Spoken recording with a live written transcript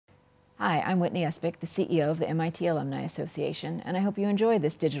Hi, I'm Whitney Espick, the CEO of the MIT Alumni Association, and I hope you enjoy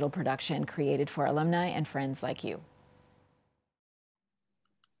this digital production created for alumni and friends like you.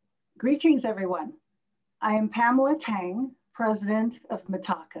 Greetings, everyone. I am Pamela Tang, president of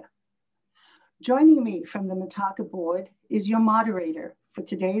MITArchA. Joining me from the MITArchA board is your moderator for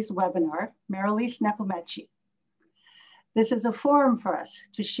today's webinar, Marylise Nepomniachtchi. This is a forum for us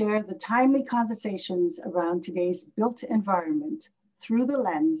to share the timely conversations around today's built environment through the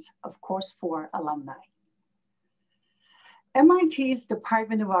lens of Course 4 alumni. MIT's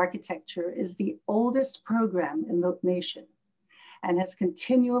Department of Architecture is the oldest program in the nation and has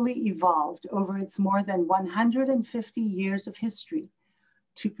continually evolved over its more than 150 years of history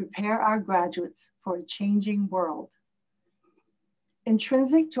to prepare our graduates for a changing world.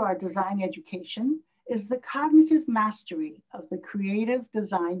 Intrinsic to our design education is the cognitive mastery of the creative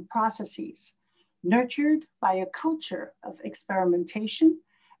design processes, nurtured by a culture of experimentation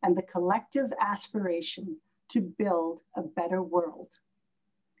and the collective aspiration to build a better world.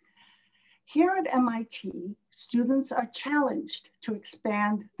 Here at MIT, students are challenged to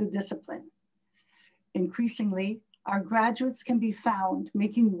expand the discipline. Increasingly, our graduates can be found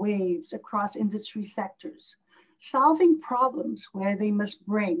making waves across industry sectors, solving problems where they must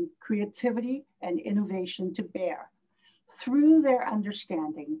bring creativity and innovation to bear through their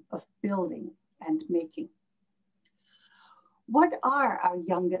understanding of building and making. What are our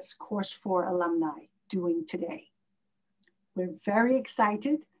youngest Course 4 alumni doing today? We're very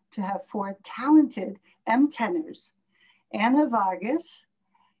excited to have 4 talented MIT10-ers, Anna Vargas,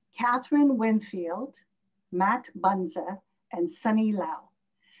 Catherine Winfield, Matt Bunza, and Sunny Lau,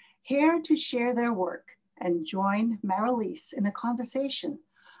 here to share their work and join Marylise in a conversation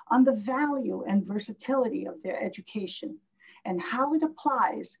on the value and versatility of their education and how it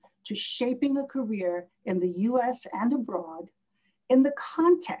applies to shaping a career in the US and abroad in the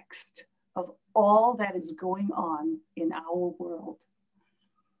context of all that is going on in our world.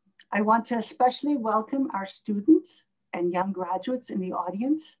 I want to especially welcome our students and young graduates in the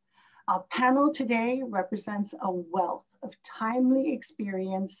audience. Our panel today represents a wealth of timely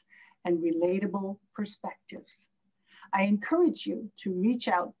experience and relatable perspectives. I encourage you to reach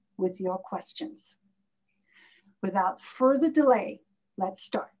out with your questions. Without further delay, let's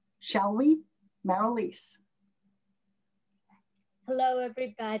start. Shall we? Marylise. Hello,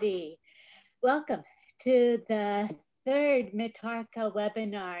 everybody. Welcome to the third MITArchA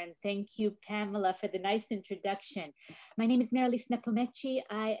webinar, and thank you, Pamela, for the nice introduction. My name is Marylise Nepomniachtchi.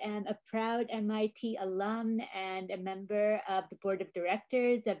 I am a proud MIT alum and a member of the board of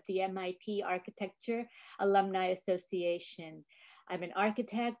directors of the MIT Architecture Alumni Association. I'm an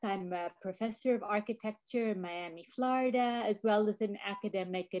architect. I'm a professor of architecture in Miami, Florida, as well as an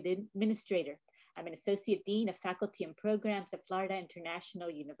academic administrator. I'm an associate dean of faculty and programs at Florida International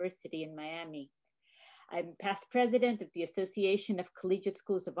University in Miami. I'm past president of the Association of Collegiate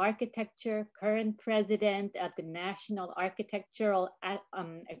Schools of Architecture, current president of the National Architectural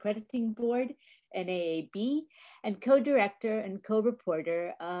Accrediting Board, NAAB, and co-director and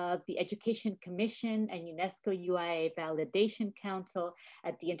co-reporter of the Education Commission and UNESCO UIA Validation Council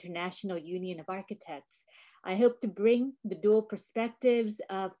at the International Union of Architects. I hope to bring the dual perspectives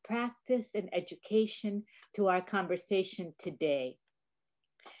of practice and education to our conversation today.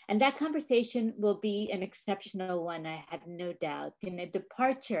 And that conversation will be an exceptional one, I have no doubt. In a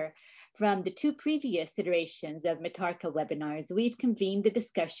departure from the 2 previous iterations of MITArchA webinars, we've convened a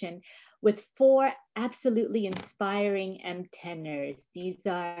discussion with 4 absolutely inspiring MIT10-ers. These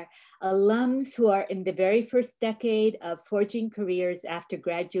are alums who are in the very first decade of forging careers after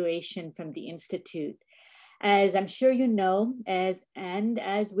graduation from the Institute. As I'm sure you know,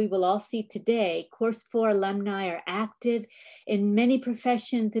 as we will all see today, Course 4 alumni are active in many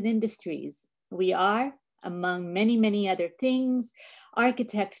professions and industries. We are, among many, many other things,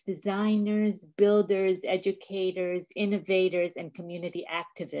 architects, designers, builders, educators, innovators, and community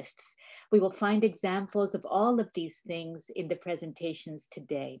activists. We will find examples of all of these things in the presentations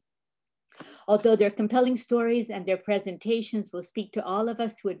today. Although their compelling stories and their presentations will speak to all of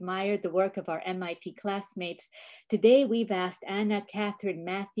us who admire the work of our MIT classmates, today we've asked Anna, Catherine,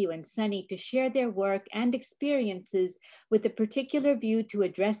 Matthew, and Sunny to share their work and experiences with a particular view to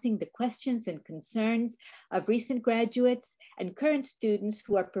addressing the questions and concerns of recent graduates and current students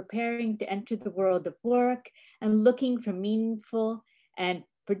who are preparing to enter the world of work and looking for meaningful and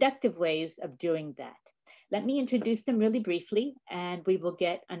productive ways of doing that. Let me introduce them really briefly and we will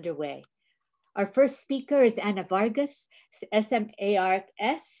get underway. Our first speaker is Anna Vargas,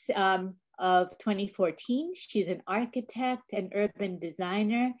 SMARS of 2014. She's an architect and urban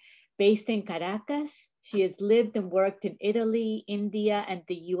designer based in Caracas. She has lived and worked in Italy, India, and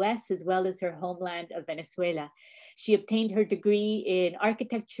the US, as well as her homeland of Venezuela. She obtained her degree in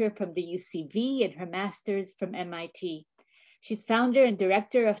architecture from the UCV and her master's from MIT. She's founder and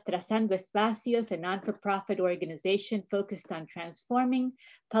director of Trazando Espacios, a non-for-profit organization focused on transforming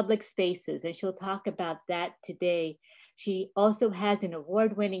public spaces, and she'll talk about that today. She also has an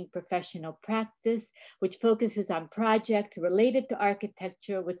award-winning professional practice, which focuses on projects related to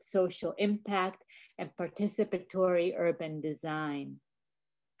architecture with social impact and participatory urban design.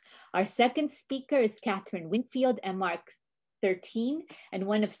 Our second speaker is Catherine Winfield, MITArchA, and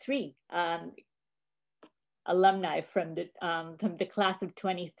one of three alumni from the class of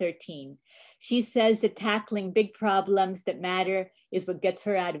 2013. She says that tackling big problems that matter is what gets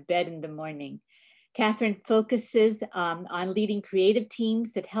her out of bed in the morning. Catherine focuses on leading creative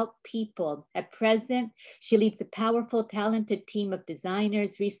teams that help people. At present, she leads a powerful, talented team of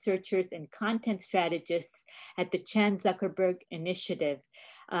designers, researchers, and content strategists at the Chan Zuckerberg Initiative.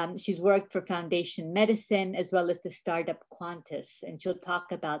 She's worked for Foundation Medicine as well as the startup Qantas, and she'll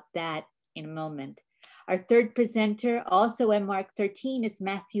talk about that in a moment. Our third presenter, also MITArchA, is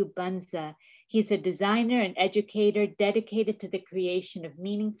Matthew Bunza. He's a designer and educator dedicated to the creation of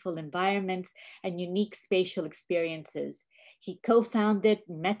meaningful environments and unique spatial experiences. He co-founded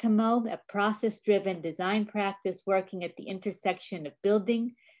Metamo, a process-driven design practice working at the intersection of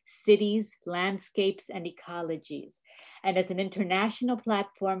building, cities, landscapes, and ecologies, and as an international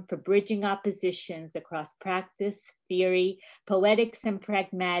platform for bridging oppositions across practice, theory, poetics and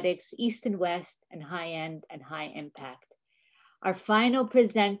pragmatics, East and West, and high-end and high impact. Our final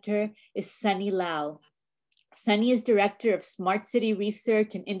presenter is Sunny Lau. Sunny is Director of Smart City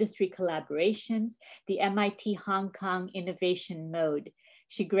Research and Industry Collaborations, the MIT Hong Kong Innovation Mode.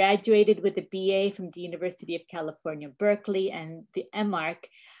 She graduated with a BA from the University of California, Berkeley, and the MArch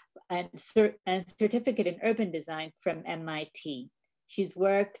and Certificate in Urban Design from MIT. She's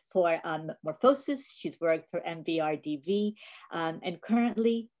worked for Morphosis, she's worked for MVRDV, and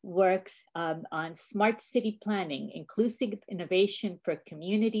currently works on smart city planning, inclusive innovation for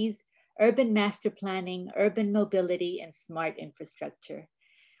communities, urban master planning, urban mobility, and smart infrastructure.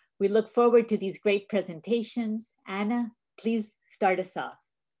 We look forward to these great presentations. Anna, please start us off.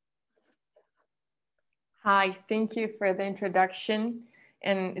 Hi, thank you for the introduction.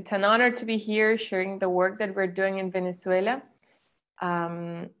 And it's an honor to be here sharing the work that we're doing in Venezuela.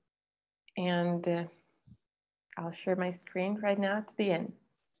 I'll share my screen right now to begin.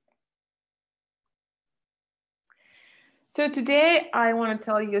 So today I want to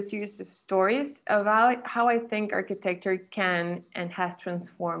tell you a series of stories about how I think architecture can and has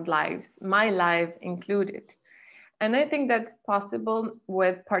transformed lives, my life included. And I think that's possible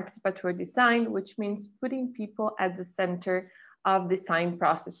with participatory design, which means putting people at the center of design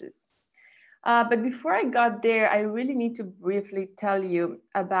processes. But before I got there, I really need to briefly tell you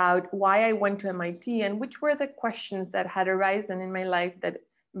about why I went to MIT and which were the questions that had arisen in my life that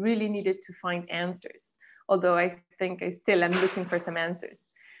really needed to find answers. Although I think I still am looking for some answers.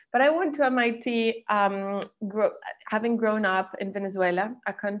 But I went to MIT having grown up in Venezuela,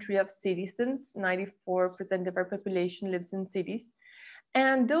 a country of citizens. 94% of our population lives in cities.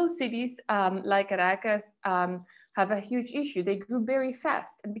 And those cities, like Caracas, have a huge issue. They grew very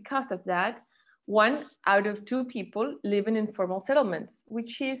fast. And because of that, 1 out of 2 people live in informal settlements,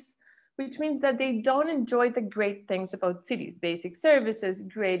 which means that they don't enjoy the great things about cities, basic services,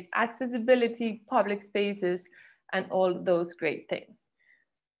 great accessibility, public spaces, and all those great things.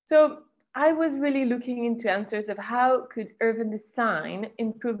 So I was really looking into answers of how could urban design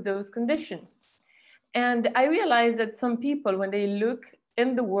improve those conditions. And I realized that some people, when they look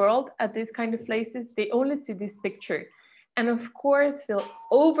in the world at these kind of places, they only see this picture. And of course, feel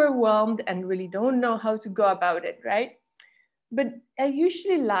overwhelmed and really don't know how to go about it, right? But I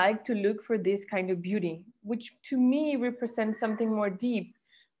usually like to look for this kind of beauty, which to me represents something more deep,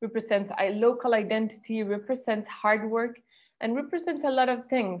 represents a local identity, represents hard work, and represents a lot of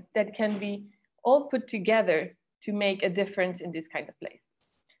things that can be all put together to make a difference in these kind of places.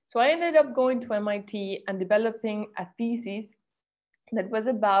 So I ended up going to MIT and developing a thesis that was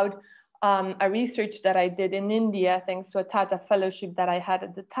about a research that I did in India, thanks to a Tata fellowship that I had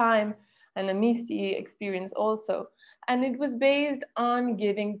at the time, and a MISI experience also. And it was based on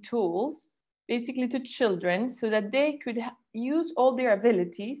giving tools, basically to children, so that they could use all their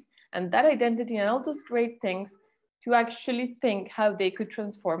abilities and that identity and all those great things to actually think how they could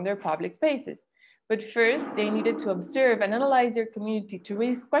transform their public spaces. But first, they needed to observe and analyze their community to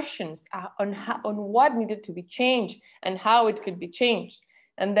raise questions on what needed to be changed and how it could be changed.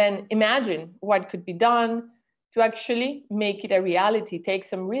 And then imagine what could be done to actually make it a reality, take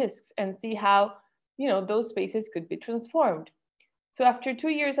some risks and see how those spaces could be transformed. So after 2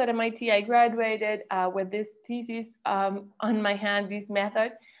 years at MIT, I graduated with this thesis on my hand, this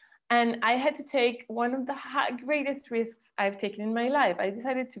method, and I had to take one of the greatest risks I've taken in my life. I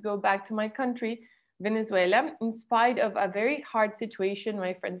decided to go back to my country, Venezuela, in spite of a very hard situation.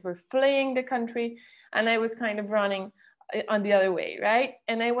 My friends were fleeing the country, and I was kind of running on the other way, right?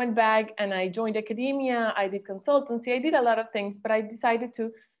 And I went back and I joined academia, I did consultancy, I did a lot of things, but I decided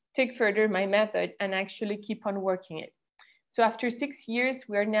to take further my method and actually keep on working it. So after 6 years,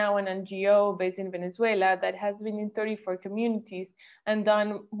 we are now an NGO based in Venezuela that has been in 34 communities and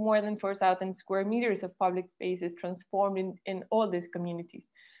done more than 4,000 square meters of public spaces transformed in all these communities.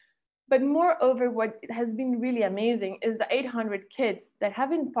 But moreover, what has been really amazing is the 800 kids that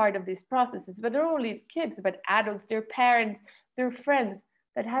have been part of these processes, but they're not only kids, but adults, their parents, their friends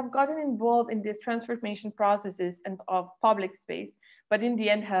that have gotten involved in these transformation processes and of public space, but in the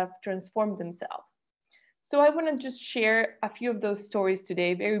end have transformed themselves. So I want to just share a few of those stories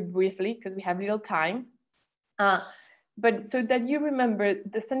today very briefly because we have little time, but so that you remember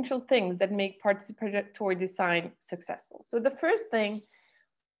the central things that make participatory design successful. So the first thing,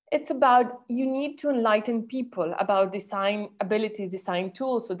 it's about you need to enlighten people about design abilities, design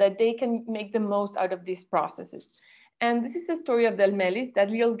tools, so that they can make the most out of these processes. And this is the story of Delmelis, that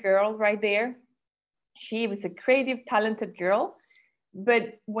little girl right there. She was a creative, talented girl.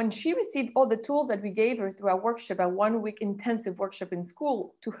 But when she received all the tools that we gave her through a workshop, a 1-week intensive workshop in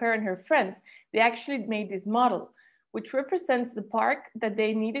school, to her and her friends, they actually made this model, which represents the park that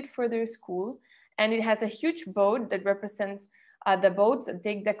they needed for their school. And it has a huge boat that represents the boats that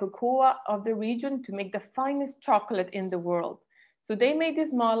take the cocoa of the region to make the finest chocolate in the world. So they made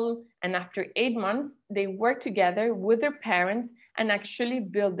this model, and after 8 months, they worked together with their parents and actually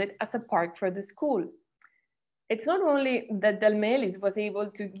built it as a park for the school. It's not only that Delmelis was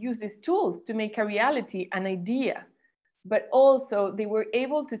able to use these tools to make a reality, an idea, but also they were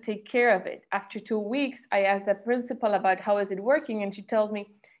able to take care of it. After 2 weeks, I asked the principal about how is it working, and she tells me,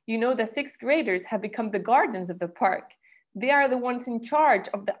 the 6th graders have become the guardians of the park. They are the ones in charge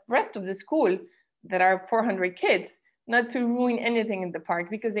of the rest of the school that are 400 kids, not to ruin anything in the park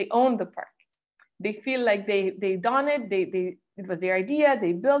because they own the park. They feel like they done it, it was their idea,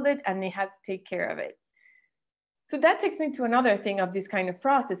 they built it, and they have to take care of it. So that takes me to another thing of this kind of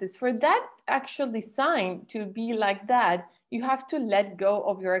process is for that actual design to be like that, you have to let go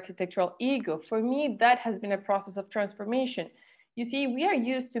of your architectural ego. For me, that has been a process of transformation. You see, we are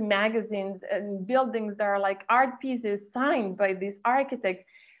used to magazines and buildings that are like art pieces signed by this architect.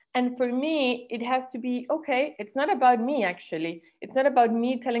 And for me, it has to be, okay, it's not about me actually. It's not about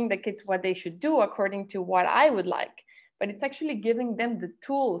me telling the kids what they should do according to what I would like, but it's actually giving them the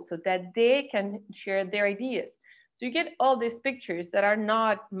tools so that they can share their ideas. So you get all these pictures that are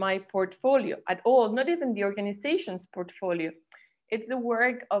not my portfolio at all, not even the organization's portfolio. It's the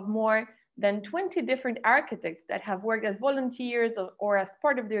work of more than 20 different architects that have worked as volunteers or as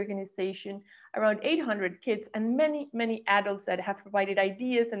part of the organization, around 800 kids and many, many adults that have provided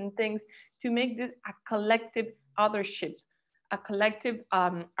ideas and things to make this a collective authorship, a collective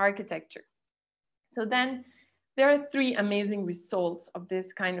architecture. So then there are 3 amazing results of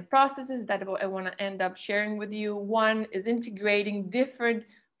this kind of processes that I want to end up sharing with you. One is integrating different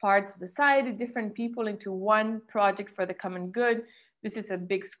parts of society, different people into one project for the common good. This is a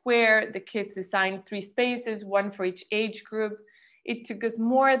big square. The kids designed 3 spaces, 1 for each age group. It took us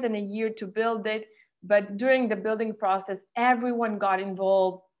more than a year to build it, but during the building process, everyone got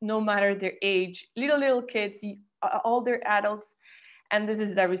involved, no matter their age, little kids, older adults, and this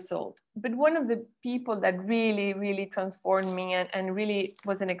is the result. But one of the people that really, really transformed me and really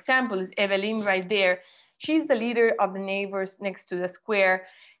was an example is Evelyn right there. She's the leader of the neighbors next to the square,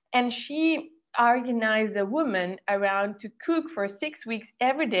 and she organized a woman around to cook for 6 weeks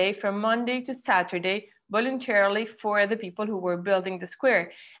every day from Monday to Saturday voluntarily for the people who were building the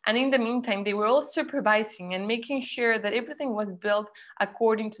square. And in the meantime, they were all supervising and making sure that everything was built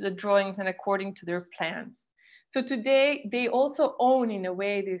according to the drawings and according to their plans. So today, they also own, in a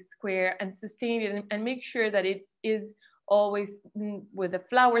way, this square and sustain it and make sure that it is always with the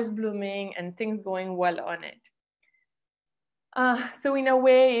flowers blooming and things going well on it. So in a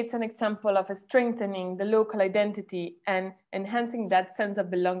way, it's an example of strengthening the local identity and enhancing that sense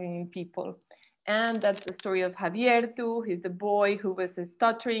of belonging in people. And that's the story of Javier too. He's the boy who was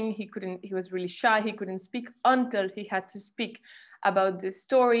stuttering. He was really shy. He couldn't speak until he had to speak about the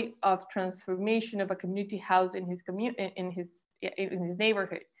story of transformation of a community house in his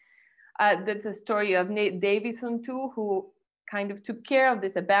neighborhood. That's a story of Nate Davison too, who kind of took care of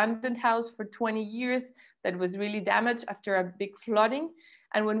this abandoned house for 20 years that was really damaged after a big flooding.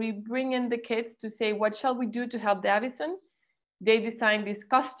 And when we bring in the kids to say, what shall we do to help Davison? They design this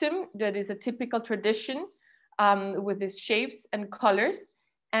costume that is a typical tradition with these shapes and colors.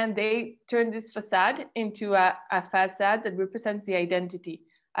 And they turn this facade into a facade that represents the identity.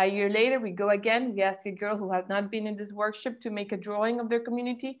 A year later, we go again, we ask a girl who has not been in this workshop to make a drawing of their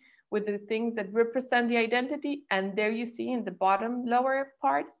community with the things that represent the identity. And there you see in the bottom lower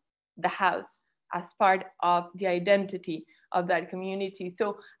part, the house as part of the identity of that community.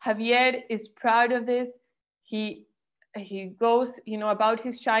 So Javier is proud of this. He goes, about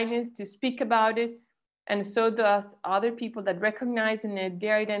his shyness to speak about it. And so does other people that recognize in it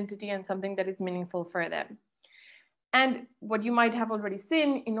their identity and something that is meaningful for them. And what you might have already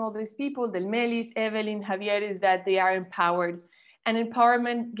seen in all these people, Delmelis, Evelyn, Javier, is that they are empowered. And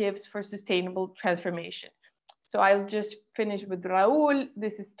empowerment gives for sustainable transformation. So I'll just finish with Raul.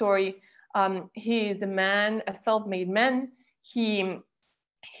 This is story. He is a man, a self-made man. He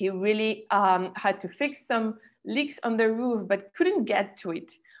really had to fix some leaks on the roof, but couldn't get to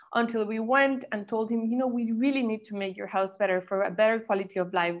it until we went and told him, we really need to make your house better for a better quality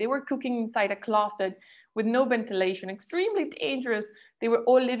of life. They were cooking inside a closet with no ventilation, extremely dangerous. They were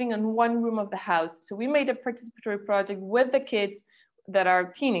all living in one room of the house. So we made a participatory project with the kids that are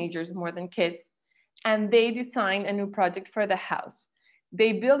teenagers more than kids. And they designed a new project for the house.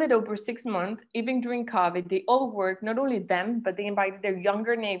 They built it over 6 months, even during COVID. They all worked, not only them, but they invited their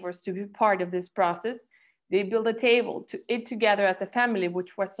younger neighbors to be part of this process. They built a table to eat together as a family,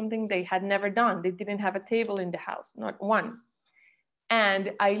 which was something they had never done. They didn't have a table in the house, not one.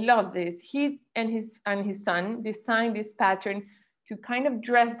 And I love this. He and his son designed this pattern to kind of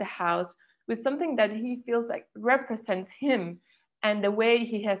dress the house with something that he feels like represents him and the way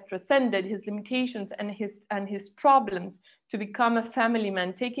he has transcended his limitations and his problems to become a family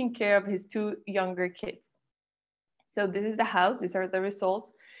man, taking care of his 2 younger kids. So this is the house, these are the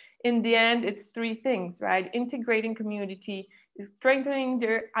results. In the end, it's 3 things, right? Integrating community, strengthening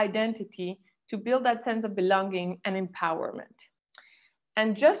their identity to build that sense of belonging and empowerment.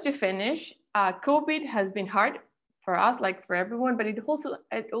 And just to finish, COVID has been hard for us, like for everyone, but it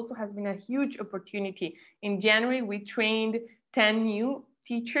also has been a huge opportunity. In January, we trained 10 new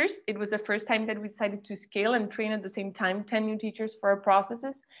teachers. It was the first time that we decided to scale and train at the same time 10 new teachers for our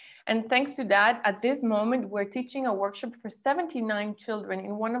processes. And thanks to that, at this moment, we're teaching a workshop for 79 children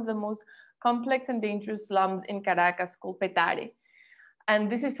in one of the most complex and dangerous slums in Caracas called Petare.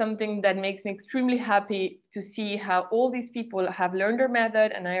 And this is something that makes me extremely happy to see how all these people have learned our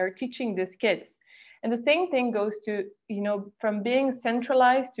method and are teaching these kids. And the same thing goes to, from being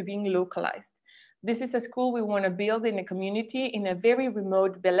centralized to being localized. This is a school we want to build in a community in a very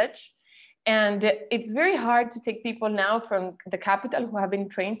remote village. And it's very hard to take people now from the capital who have been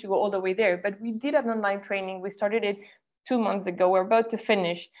trained to go all the way there. But we did an online training. We started it 2 months ago. We're about to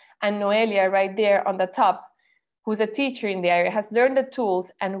finish. And Noelia right there on the top, who's a teacher in the area, has learned the tools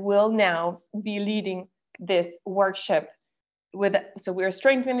and will now be leading this workshop. So we're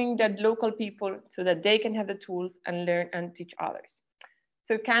strengthening the local people so that they can have the tools and learn and teach others.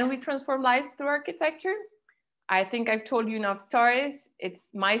 So can we transform lives through architecture? I think I've told you enough stories. It's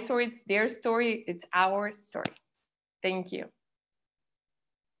my story, it's their story, it's our story. Thank you.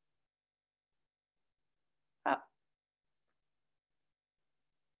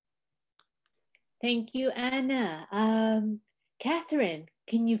 Thank you, Anna. Catherine,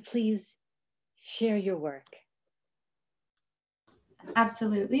 can you please share your work?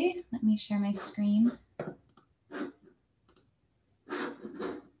 Absolutely. Let me share my screen.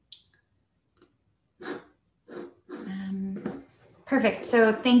 Perfect.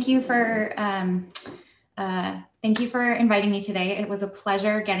 So thank you for inviting me today. It was a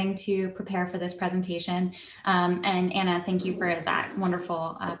pleasure getting to prepare for this presentation. And Anna, thank you for that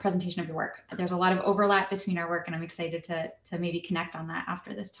wonderful presentation of your work. There's a lot of overlap between our work, and I'm excited to maybe connect on that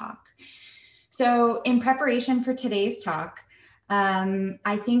after this talk. So in preparation for today's talk,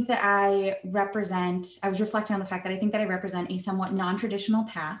 I think that I was reflecting on the fact that I think that I represent a somewhat non-traditional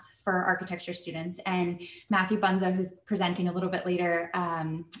path for architecture students. And Matthew Bunza, who's presenting a little bit later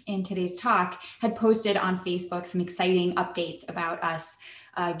in today's talk, had posted on Facebook some exciting updates about us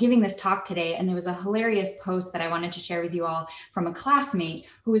giving this talk today. And there was a hilarious post that I wanted to share with you all from a classmate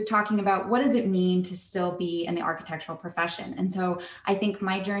who was talking about what does it mean to still be in the architectural profession. And so I think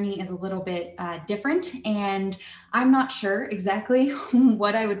my journey is a little bit different, and I'm not sure exactly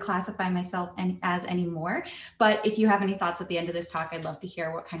what I would classify myself as anymore. But if you have any thoughts at the end of this talk, I'd love to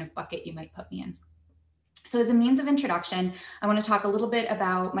hear what kind of bucket you might put me in. So as a means of introduction, I want to talk a little bit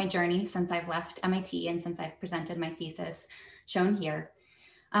about my journey since I've left MIT and since I've presented my thesis shown here.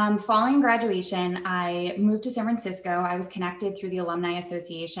 Following graduation, I moved to San Francisco. I was connected through the Alumni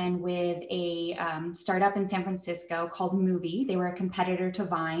Association with a startup in San Francisco called Movie. They were a competitor to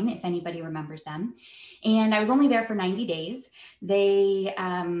Vine, if anybody remembers them. And I was only there for 90 days. Their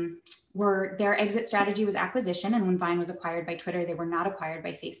exit strategy was acquisition. And when Vine was acquired by Twitter, they were not acquired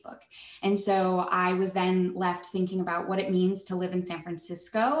by Facebook. And so I was then left thinking about what it means to live in San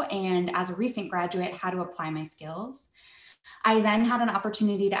Francisco. And as a recent graduate, how to apply my skills. I then had an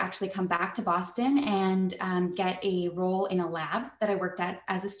opportunity to actually come back to Boston and get a role in a lab that I worked at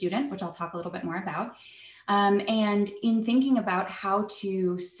as a student, which I'll talk a little bit more about. And in thinking about how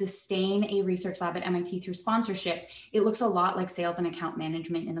to sustain a research lab at MIT through sponsorship, it looks a lot like sales and account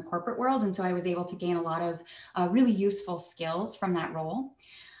management in the corporate world. And so I was able to gain a lot of really useful skills from that role.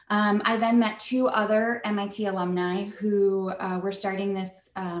 I then met two other MIT alumni who were starting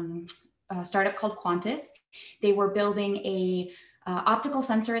this startup called Qantas. They were building a optical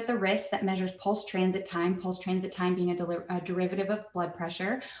sensor at the wrist that measures pulse transit time being a derivative of blood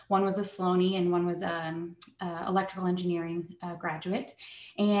pressure. One was a Sloaney and one was electrical engineering graduate.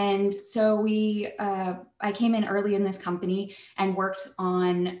 And so I came in early in this company and worked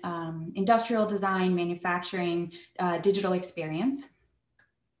on industrial design, manufacturing, digital experience.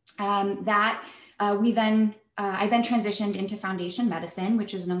 I then transitioned into Foundation Medicine,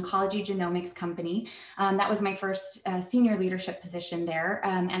 which is an oncology genomics company. That was my first senior leadership position there.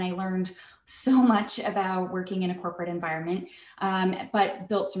 And I learned so much about working in a corporate environment, but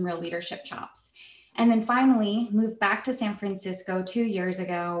built some real leadership chops. And then finally moved back to San Francisco 2 years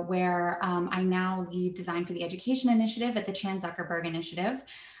ago, where I now lead design for the education initiative at the Chan Zuckerberg Initiative.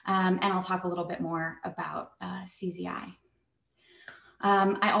 And I'll talk a little bit more about CZI.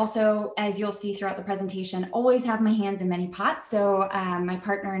 I also, as you'll see throughout the presentation, always have my hands in many pots. So my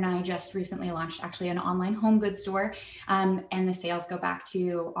partner and I just recently launched actually an online home goods store, and the sales go back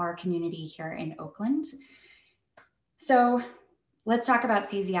to our community here in Oakland. So let's talk about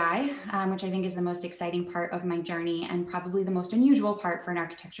CZI, which I think is the most exciting part of my journey and probably the most unusual part for an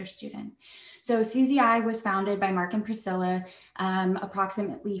architecture student. So CZI was founded by Mark and Priscilla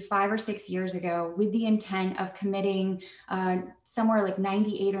approximately 5 or 6 years ago with the intent of committing somewhere like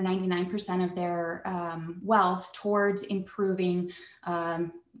 98 or 99% of their wealth towards improving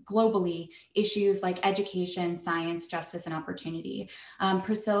globally issues like education, science, justice, and opportunity.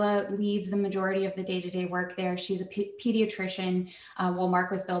 Priscilla leads the majority of the day-to-day work there. She's a pediatrician. While Mark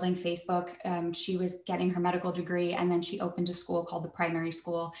was building Facebook, she was getting her medical degree, and then she opened a school called the Primary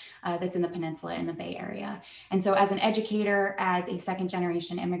School that's in the peninsula in the Bay Area. And so as an educator, as a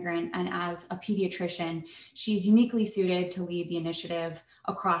second-generation immigrant, and as a pediatrician, she's uniquely suited to lead the initiative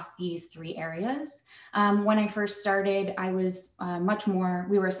across these 3 areas. When I first started, I was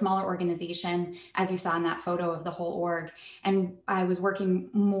we were a smaller organization, as you saw in that photo of the whole org, and I was working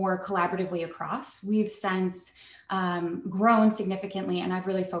more collaboratively across. We've since grown significantly, and I've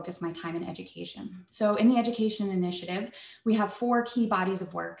really focused my time in education. So in the education initiative, we have 4 key bodies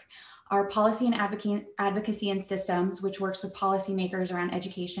of work. Our policy and advocacy and systems, which works with policymakers around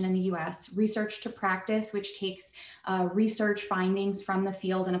education in the US, research to practice, which takes research findings from the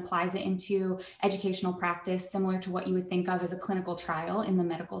field and applies it into educational practice, similar to what you would think of as a clinical trial in the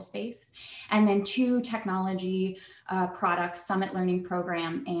medical space. And then 2 technology products, Summit Learning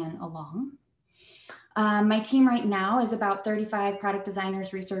Program and Along. My team right now is about 35 product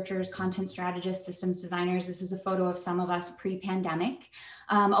designers, researchers, content strategists, systems designers. This is a photo of some of us pre-pandemic.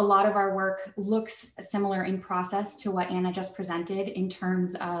 A lot of our work looks similar in process to what Anna just presented in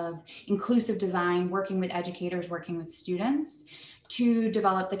terms of inclusive design, working with educators, working with students to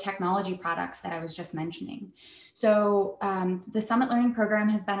develop the technology products that I was just mentioning. So the Summit Learning Program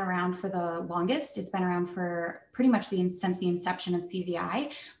has been around for the longest. It's been around for pretty much since the inception of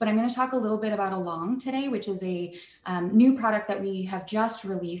CZI, but I'm going to talk a little bit about Along today, which is a new product that we have just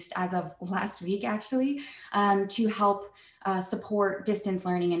released as of last week, actually, to help support distance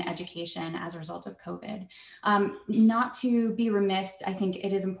learning and education as a result of COVID. Not to be remiss, I think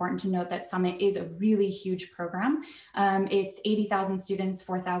it is important to note that Summit is a really huge program. It's 80,000 students,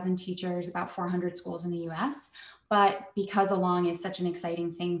 4,000 teachers, about 400 schools in the US. But because Along is such an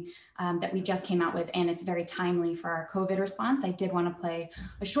exciting thing that we just came out with, and it's very timely for our COVID response, I did want to play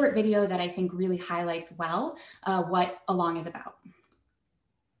a short video that I think really highlights well what Along is about.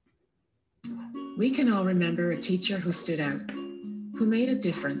 We can all remember a teacher who stood out, who made a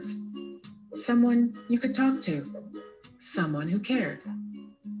difference, someone you could talk to, someone who cared,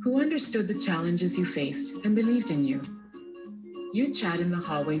 who understood the challenges you faced and believed in you. You'd chat in the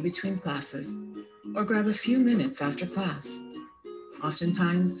hallway between classes or grab a few minutes after class.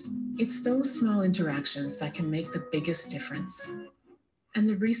 Oftentimes, it's those small interactions that can make the biggest difference. And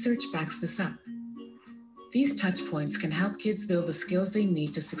the research backs this up. These touch points can help kids build the skills they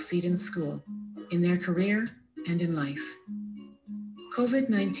need to succeed in school, in their career, and in life.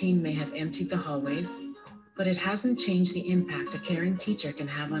 COVID-19 may have emptied the hallways, but it hasn't changed the impact a caring teacher can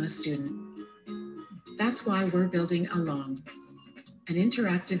have on a student. That's why we're building Along, an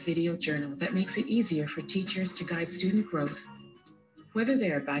interactive video journal that makes it easier for teachers to guide student growth, whether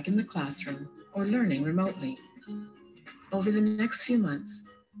they are back in the classroom or learning remotely. Over the next few months,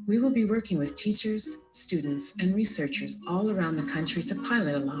 we will be working with teachers, students, and researchers all around the country to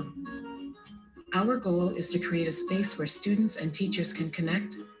pilot Along. Our goal is to create a space where students and teachers can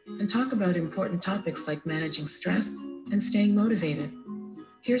connect and talk about important topics like managing stress and staying motivated.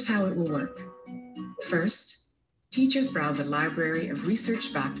 Here's how it will work. First, teachers browse a library of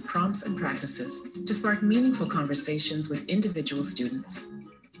research-backed prompts and practices to spark meaningful conversations with individual students.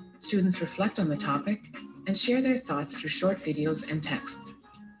 Students reflect on the topic and share their thoughts through short videos and texts,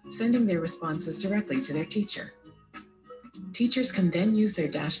 sending their responses directly to their teacher. Teachers can then use their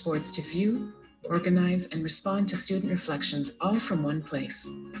dashboards to view, organize, and respond to student reflections all from one place.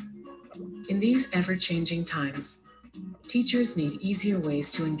 In these ever-changing times, teachers need easier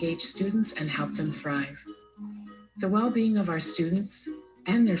ways to engage students and help them thrive. The well-being of our students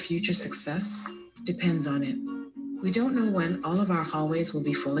and their future success depends on it. We don't know when all of our hallways will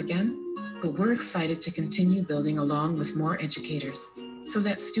be full again, but we're excited to continue building along with more educators so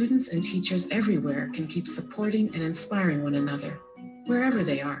that students and teachers everywhere can keep supporting and inspiring one another, wherever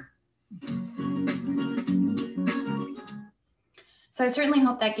they are. So I certainly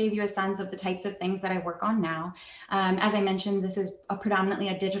hope that gave you a sense of the types of things that I work on now. As I mentioned, this is predominantly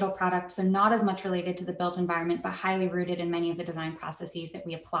a digital product, so not as much related to the built environment, but highly rooted in many of the design processes that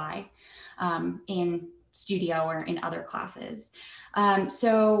we apply in studio or in other classes.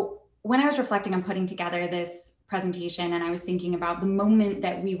 So when I was reflecting on putting together this presentation, and I was thinking about the moment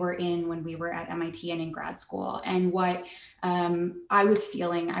that we were in when we were at MIT and in grad school, and what I was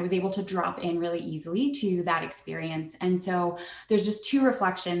feeling, I was able to drop in really easily to that experience. And so there's just two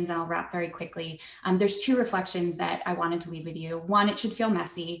reflections, and I'll wrap very quickly. There's two reflections that I wanted to leave with you. One, it should feel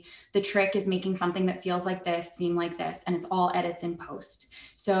messy. The trick is making something that feels like this seem like this, and it's all edits in post.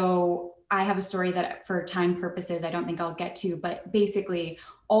 So I have a story that for time purposes, I don't think I'll get to, but basically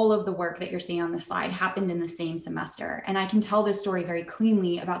all of the work that you're seeing on the slide happened in the same semester. And I can tell this story very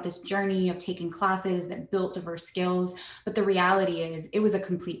cleanly about this journey of taking classes that built diverse skills. But the reality is it was a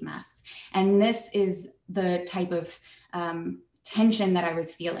complete mess. And this is the type of tension that I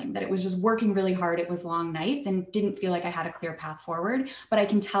was feeling, that it was just working really hard. It was long nights and didn't feel like I had a clear path forward, but I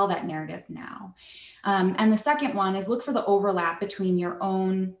can tell that narrative now. And the second one is look for the overlap between your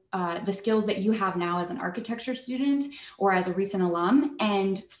own, the skills that you have now as an architecture student or as a recent alum,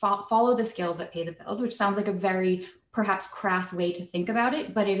 and follow the skills that pay the bills, which sounds like a very perhaps crass way to think about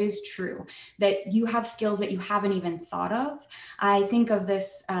it, but it is true that you have skills that you haven't even thought of. I think of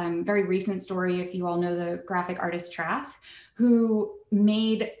this very recent story, if you all know the graphic artist Traff, who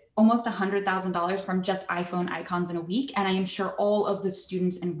made almost $100,000 from just iPhone icons in a week. And I am sure all of the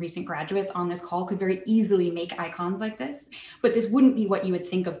students and recent graduates on this call could very easily make icons like this, but this wouldn't be what you would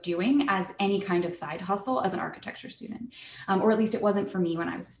think of doing as any kind of side hustle as an architecture student, or at least it wasn't for me when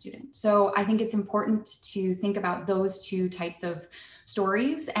I was a student. So I think it's important to think about those two types of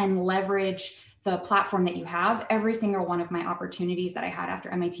stories and leverage the platform that you have. Every single one of my opportunities that I had after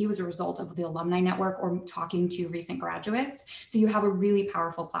MIT was a result of the alumni network or talking to recent graduates. So you have a really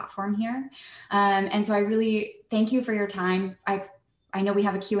powerful platform here. And so I really thank you for your time. I know we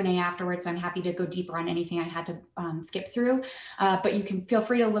have a Q&A afterwards, so I'm happy to go deeper on anything I had to skip through, but you can feel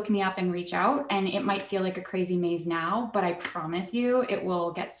free to look me up and reach out. And it might feel like a crazy maze now, but I promise you it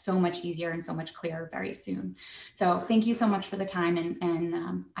will get so much easier and so much clearer very soon. So thank you so much for the time,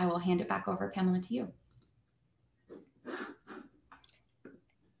 and I will hand it back over, Pamela, to you.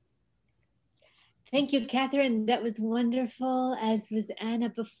 Thank you, Catherine. That was wonderful, as was Anna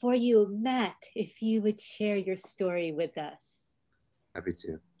before you. Matt, if you would share your story with us. Happy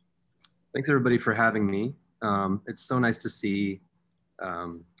to. Thanks everybody for having me. It's so nice to see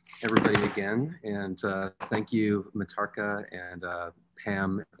everybody again. And thank you MITArchA and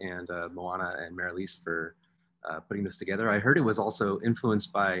Pam and Moana and Marilise for putting this together. I heard it was also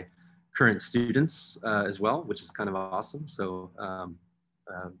influenced by current students as well, which is kind of awesome. So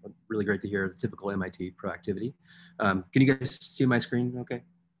really great to hear the typical MIT proactivity. Can you guys see my screen okay?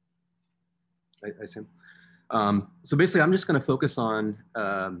 I assume. So basically, I'm just going to focus on,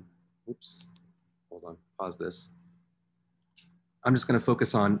 oops, hold on, pause this. I'm just going to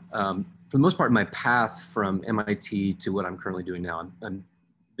focus on, for the most part, my path from MIT to what I'm currently doing now. I'm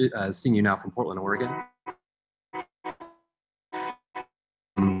seeing you now from Portland, Oregon.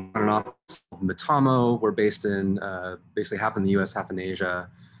 office called Matamo. We're based in basically half in the US, half in Asia.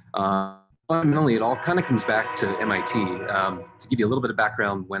 Fundamentally, it all kind of comes back to MIT. To give you a little bit of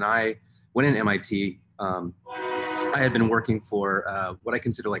background, when I went in MIT, I had been working for what I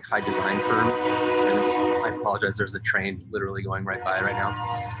consider like high design firms. And I apologize, there's a train literally going right by right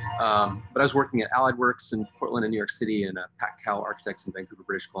now. But I was working at Allied Works in Portland and New York City, and Pat Cow Architects in Vancouver,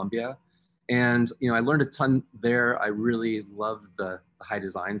 British Columbia. And, you know, I learned a ton there. I really loved the high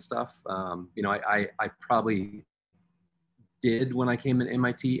design stuff. You know, I probably did when I came in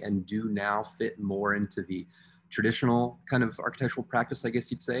MIT and do now fit more into the traditional kind of architectural practice, I guess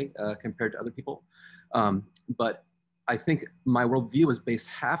you'd say, compared to other people. But I think my worldview was based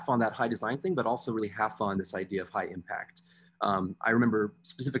half on that high design thing, but also really half on this idea of high impact. I remember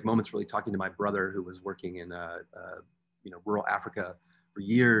specific moments really talking to my brother who was working in you know, rural Africa for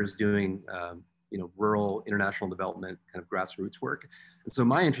years doing you know, rural international development kind of grassroots work. And so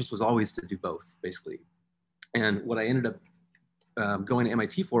my interest was always to do both, basically. And what I ended up going to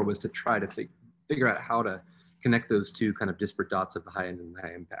MIT for was to try to figure out how to connect those two kind of disparate dots of the high end and the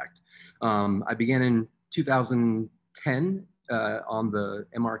high impact. I began in 2010 on the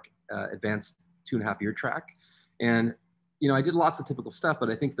MArch advanced 2.5-year track. And, you know, I did lots of typical stuff, but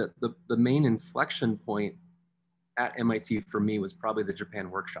I think that the main inflection point at MIT for me was probably the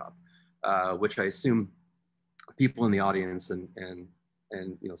Japan workshop, which I assume people in the audience and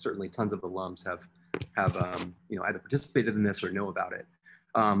you know, certainly tons of alums have you know, either participated in this or know about it.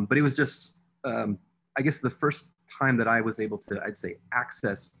 But it was just, I guess, the first time that I was able to, I'd say,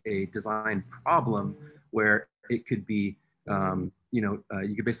 access a design problem where it could be, you know,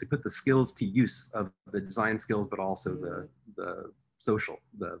 you could basically put the skills to use of the design skills, but also the social,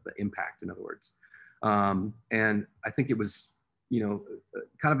 the impact, in other words. And I think it was, you know,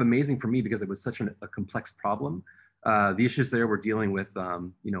 kind of amazing for me because it was such a complex problem. The issues there were dealing with,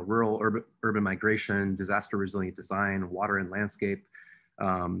 you know, rural urban migration, disaster resilient design, water and landscape,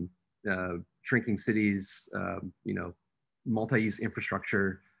 shrinking cities, you know, multi-use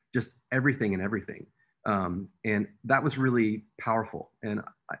infrastructure, just everything and everything. And that was really powerful. And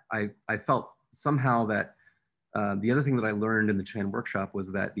I felt somehow that the other thing that I learned in the Japan workshop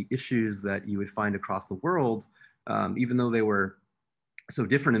was that the issues that you would find across the world, even though they were so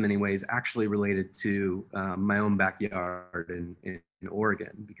different in many ways, actually related to my own backyard in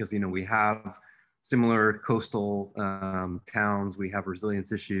Oregon, because, you know, we have similar coastal towns, we have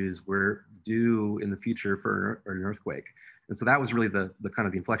resilience issues, we're due in the future for an earthquake. And so that was really the kind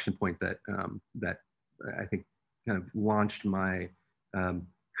of the inflection point that, that I think kind of launched my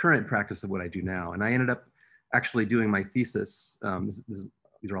current practice of what I do now. And I ended up actually doing my thesis,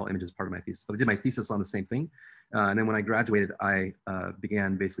 these are all images part of my thesis, but I did my thesis on the same thing. And then when I graduated, I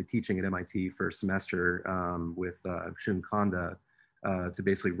began basically teaching at MIT for a semester with Shun Kanda to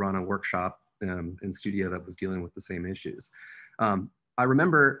basically run a workshop in studio that was dealing with the same issues. I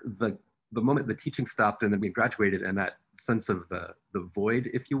remember the moment the teaching stopped and then we graduated, and that sense of the void,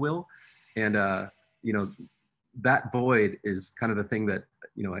 if you will. And, you know, that void is kind of the thing that,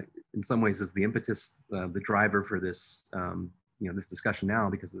 you know, in some ways is the impetus, the driver for this, you know, this discussion now,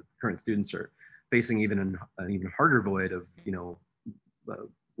 because the current students are facing even an even harder void of, you know,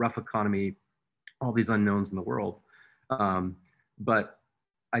 rough economy, all these unknowns in the world. But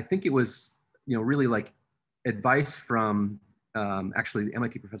I think it was, you know, really like advice from actually the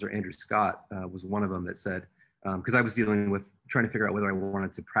MIT professor Andrew Scott was one of them that said, because I was dealing with trying to figure out whether I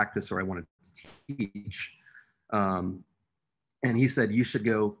wanted to practice or I wanted to teach. And he said, you should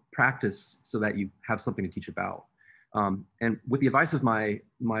go practice so that you have something to teach about. And with the advice of my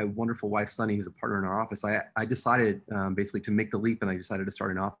wonderful wife, Sunny, who's a partner in our office, I decided basically to make the leap, and I decided to start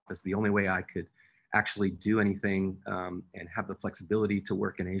an office. The only way I could actually do anything and have the flexibility to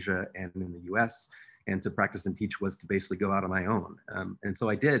work in Asia and in the US and to practice and teach was to basically go out on my own. And so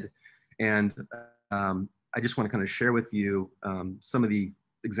I did. And I just want to kind of share with you some of the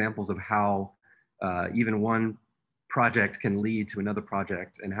examples of how even one project can lead to another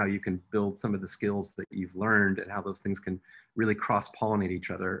project, and how you can build some of the skills that you've learned, and how those things can really cross-pollinate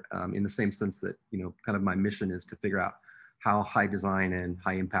each other in the same sense that, you know, kind of my mission is to figure out how high design and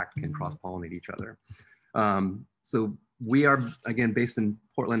high impact can cross-pollinate each other. So we are, again, based in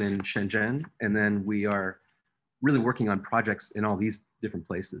Portland and Shenzhen, and then we are really working on projects in all these different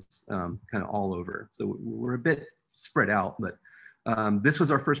places, kind of all over. So we're a bit spread out, but this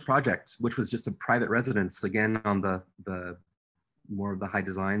was our first project, which was just a private residence, again, on the more of the high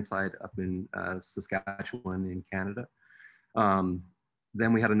design side up in Saskatchewan in Canada.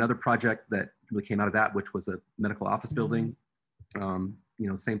 Then we had another project that really came out of that, which was a medical office building. You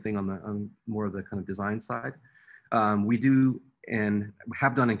know, same thing on more of the kind of design side. We do and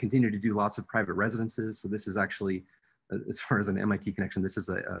have done and continue to do lots of private residences. So this is actually, as far as an MIT connection, this is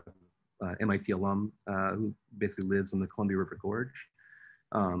a MIT alum who basically lives in the Columbia River Gorge,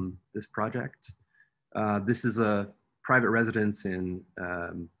 this project. This is a private residence in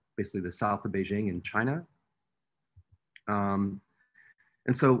basically the south of Beijing in China. And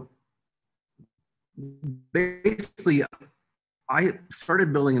so basically, I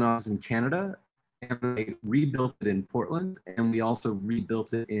started building an office in Canada, and I rebuilt it in Portland, and we also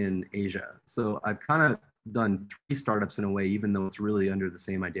rebuilt it in Asia. So I've kind of done 3 startups in a way, even though it's really under the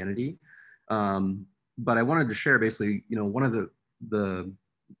same identity. But I wanted to share basically, one of the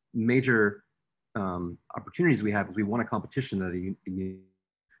major opportunities we have is we won a competition that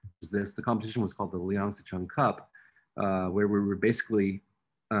is this. The competition was called the Liang Sicheng Cup, where we were basically,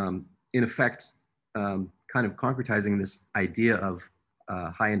 in effect, kind of concretizing this idea of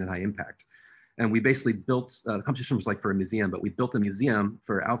high end and high impact. And we basically built, the competition was like for a museum, but we built a museum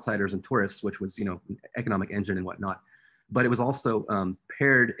for outsiders and tourists, which was, an economic engine and whatnot. But it was also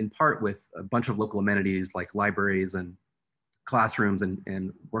paired in part with a bunch of local amenities like libraries and classrooms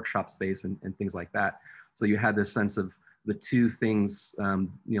and workshop space and things like that. So you had this sense of the two things,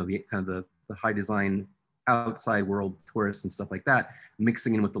 the kind of the high design outside world tourists and stuff like that,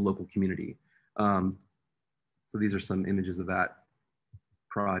 mixing in with the local community. So these are some images of that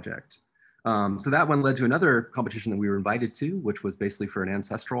project. So that one led to another competition that we were invited to, which was basically for an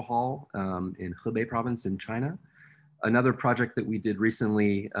ancestral hall in Hebei province in China. Another project that we did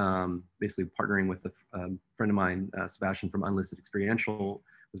recently, basically partnering with a friend of mine, Sebastian from Unlisted Experiential,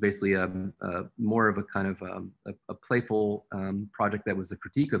 was basically more of a kind of a playful project that was a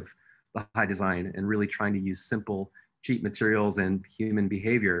critique of the high design and really trying to use simple, cheap materials and human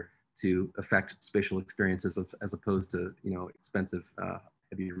behavior to affect spatial experiences as opposed to expensive,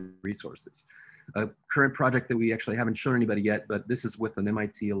 heavy resources. A current project that we actually haven't shown anybody yet, but this is with an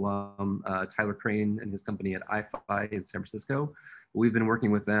MIT alum, Tyler Crane and his company at iFi in San Francisco. We've been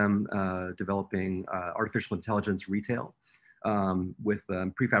working with them developing artificial intelligence retail with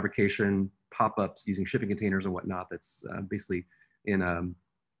prefabrication, pop-ups using shipping containers and whatnot. That's basically in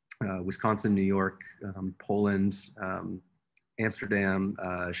Wisconsin, New York, Poland, Amsterdam,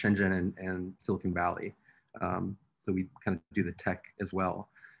 Shenzhen, and Silicon Valley. So we kind of do the tech as well.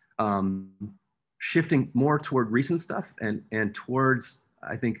 Shifting more toward recent stuff and towards,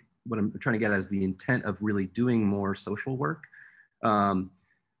 I think what I'm trying to get at is the intent of really doing more social work.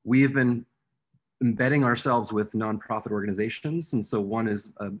 We have been embedding ourselves with nonprofit organizations. And so one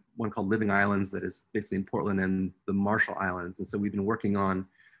is one called Living Islands that is basically in Portland and the Marshall Islands. And so we've been working on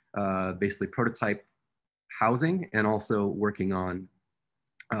basically prototype housing and also working on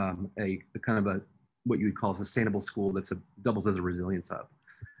a kind of what you would call a sustainable school that's doubles as a resilience hub.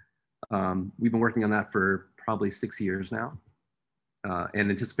 We've been working on that for probably 6 years now and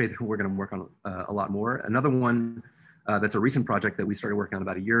anticipate that we're going to work on a lot more. Another one that's a recent project that we started working on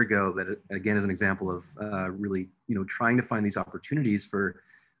about a year ago that again is an example of really trying to find these opportunities for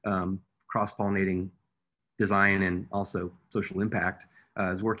cross-pollinating design and also social impact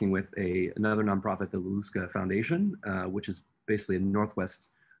is working with another nonprofit, the Luluska Foundation, which is basically a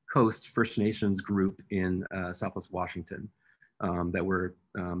Northwest Coast First Nations group in Southwest Washington. That we're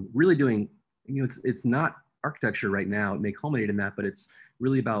really doing, it's not architecture right now, it may culminate in that, but it's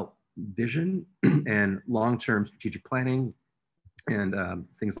really about vision and long-term strategic planning and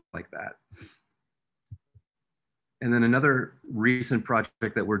things like that. And then another recent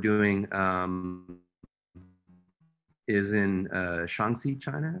project that we're doing is in Shaanxi,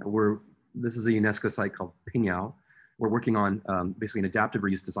 China. This is a UNESCO site called Pingyao. We're working on basically an adaptive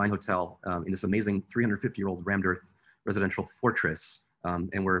reuse design hotel in this amazing 350-year-old rammed earth residential fortress,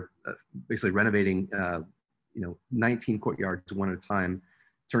 and we're basically renovating 19 courtyards one at a time,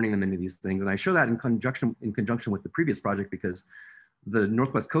 turning them into these things. And I show that in conjunction with the previous project because the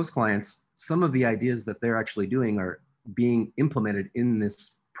Northwest Coast clients, some of the ideas that they're actually doing are being implemented in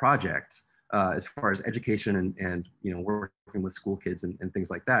this project as far as education and working with school kids and things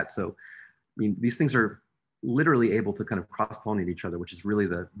like that. So I mean, these things are literally able to kind of cross-pollinate each other, which is really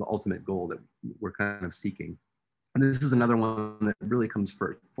the ultimate goal that we're kind of seeking. And this is another one that really comes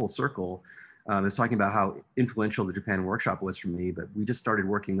full circle. It's talking about how influential the Japan workshop was for me, but we just started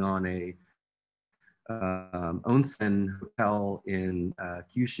working on a onsen hotel in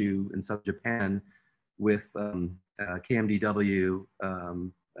Kyushu in South Japan with KMDW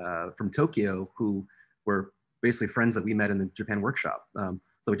from Tokyo, who were basically friends that we met in the Japan workshop.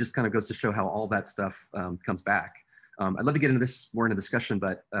 So it just kind of goes to show how all that stuff comes back. I'd love to get into this more in a discussion,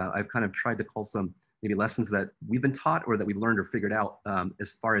 but I've kind of tried to call some maybe lessons that we've been taught or that we've learned or figured out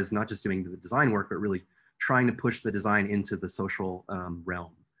as far as not just doing the design work, but really trying to push the design into the social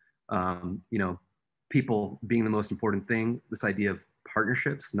realm. You know, people being the most important thing, this idea of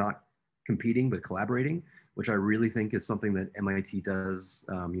partnerships, not competing, but collaborating, which I really think is something that MIT does,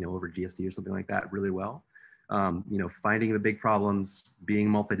 you know, over GSD or something like that really well. You know, finding the big problems, being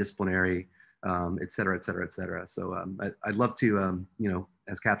multidisciplinary, et cetera, et cetera, et cetera. So I'd love to, you know,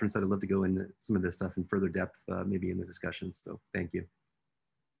 as Catherine said, I'd love to go into some of this stuff in further depth, maybe in the discussion. So thank you.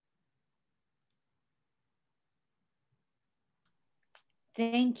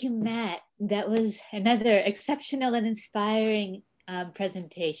 Thank you, Matt. That was another exceptional and inspiring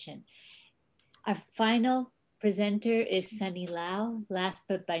presentation. Our final presenter is Sunny Lau, last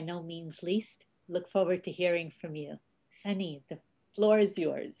but by no means least. Look forward to hearing from you. Sunny, the floor is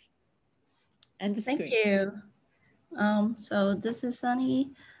yours. And the screen. Thank you. So this is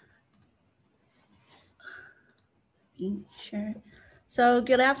Sunny. Sure. So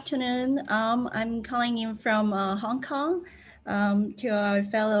good afternoon. I'm calling in from Hong Kong. To our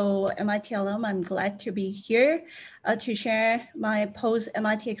fellow MIT alum, I'm glad to be here to share my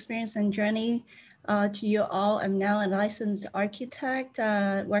post-MIT experience and journey to you all. I'm now a licensed architect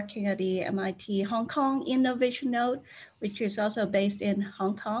working at the MIT Hong Kong Innovation Node, which is also based in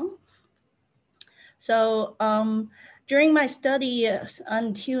Hong Kong. So during my study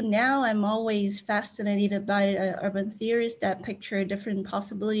until now, I'm always fascinated by urban theories that picture different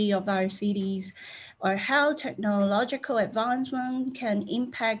possibilities of our cities or how technological advancement can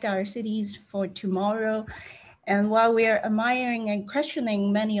impact our cities for tomorrow. And while we are admiring and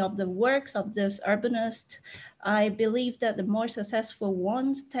questioning many of the works of this urbanist, I believe that the more successful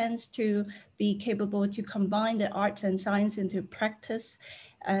ones tends to be capable to combine the arts and science into practice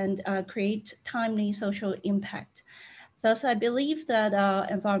and create timely social impact. Thus, I believe that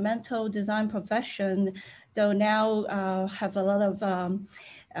environmental design profession, though now have a lot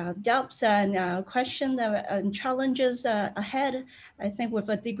of doubts and questions and challenges ahead, I think with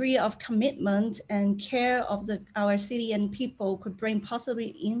a degree of commitment and care of our city and people could bring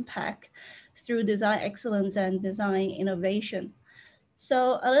positive impact through design excellence and design innovation.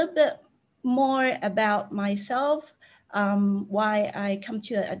 So a little bit more about myself, why I come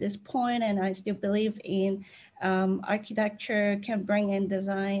to at this point, and I still believe in architecture can bring in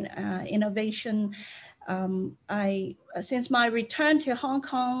design innovation. Since my return to Hong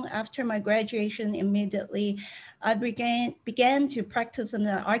Kong after my graduation, immediately I began to practice as an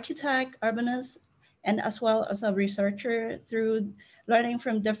architect, urbanist, and as well as a researcher through learning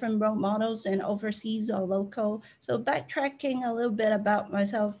from different role models and overseas or local. So backtracking a little bit about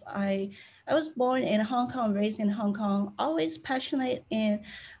myself, I was born in Hong Kong, raised in Hong Kong, always passionate in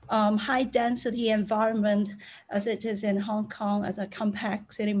high density environment as it is in Hong Kong as a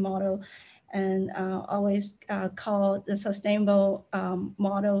compact city model, and always call the sustainable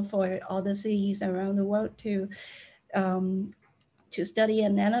model for all the cities around the world to study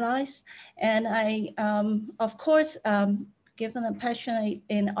and analyze. And I, of course, given a passion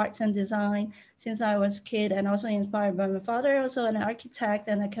in arts and design since I was a kid, and also inspired by my father, also an architect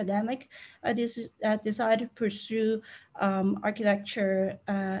and academic, I decided to pursue architecture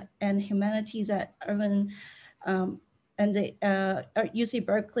and humanities at Urban and the UC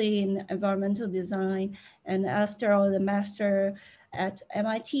Berkeley in environmental design. And after all, the master at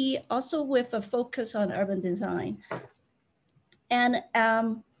MIT, also with a focus on urban design. And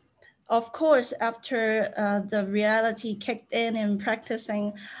of course, after the reality kicked in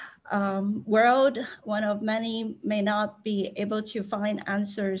practicing world, one of many may not be able to find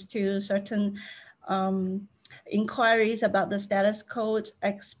answers to certain inquiries about the status quo,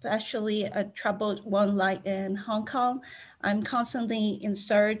 especially a troubled one like in Hong Kong. I'm constantly in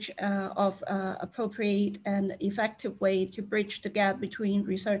search of appropriate and effective way to bridge the gap between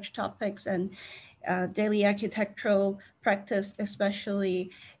research topics and daily architectural practice,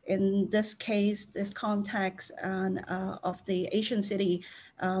 especially in this case, this context of the Asian city,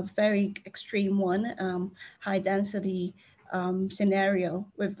 very extreme one, high density scenario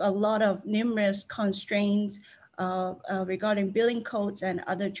with a lot of numerous constraints regarding building codes and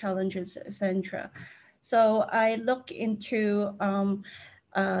other challenges, etc. So I look into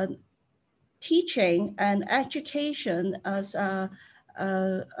teaching and education as a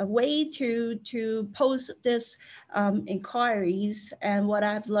way to pose this inquiries and what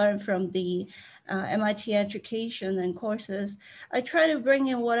I've learned from the MIT education and courses. I try to bring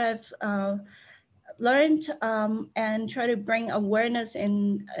in what I've learned and try to bring awareness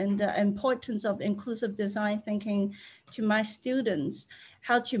in the importance of inclusive design thinking to my students,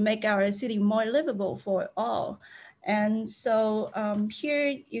 how to make our city more livable for all. And so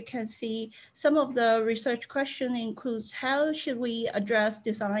here you can see some of the research question includes how should we address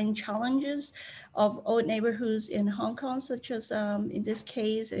design challenges of old neighborhoods in Hong Kong, such as in this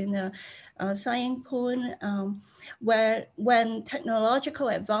case in Siang Pun, where when technological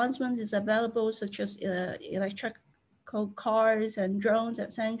advancement is available, such as electrical cars and drones,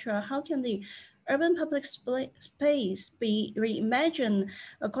 etc., how can the urban public space be reimagined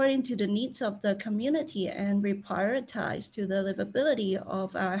according to the needs of the community and reprioritized to the livability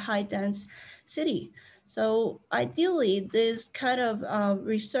of our high-dense city? So ideally, this kind of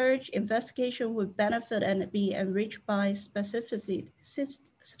research investigation would benefit and be enriched by specificity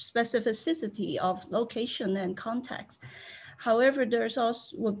of location and context. However, there's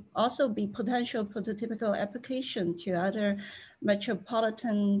also would also be potential prototypical application to other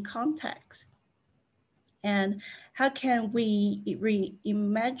metropolitan contexts. And how can we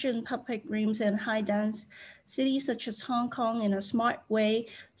reimagine public rooms in high-dense cities such as Hong Kong in a smart way?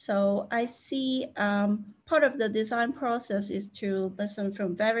 So I see part of the design process is to listen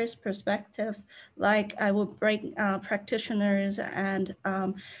from various perspectives, like I will bring practitioners and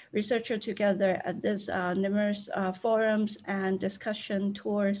researchers together at this numerous forums and discussion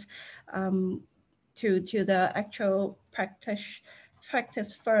tours to the actual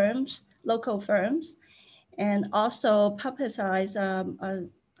practice firms, local firms, and also publicize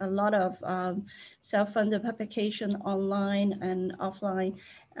a lot of self-funded publication online and offline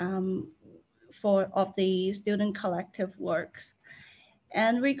of the student collective works.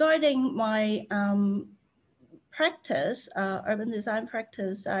 And regarding my practice, urban design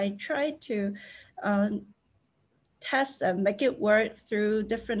practice, I try to test and make it work through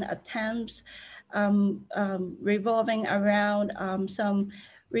different attempts revolving around some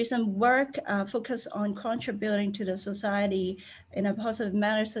recent work focused on contributing to the society in a positive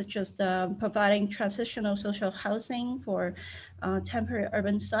manner, such as providing transitional social housing for temporary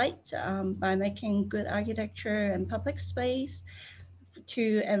urban sites by making good architecture and public space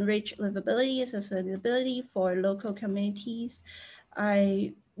to enrich livability and sustainability for local communities.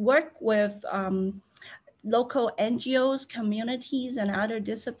 I work with local NGOs, communities, and other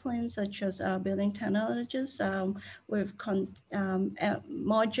disciplines such as building technologies with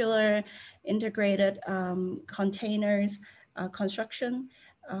modular integrated containers construction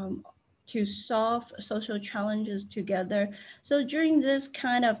to solve social challenges together. So during this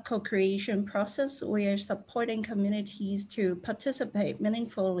kind of co-creation process, we are supporting communities to participate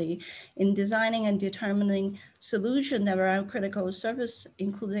meaningfully in designing and determining solutions around critical service,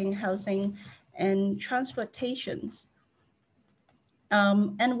 including housing and transportations.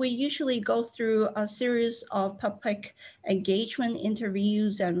 And we usually go through a series of public engagement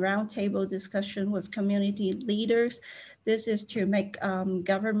interviews and roundtable discussion with community leaders. This is to make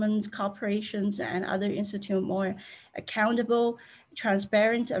governments, corporations, and other institutions more accountable,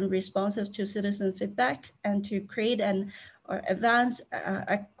 transparent, and responsive to citizen feedback, and to create an advance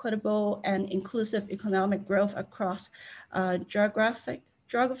equitable and inclusive economic growth across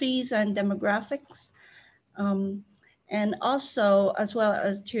geographies and demographics. And also, as well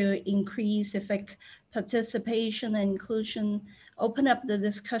as to increase civic participation and inclusion, open up the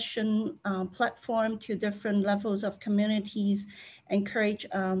discussion platform to different levels of communities, encourage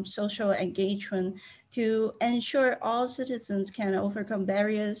social engagement to ensure all citizens can overcome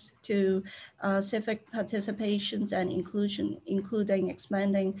barriers to civic participations and inclusion, including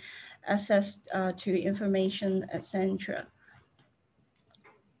expanding access to information, etc.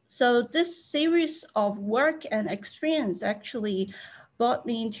 So this series of work and experience actually brought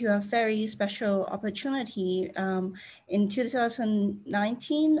me into a very special opportunity. In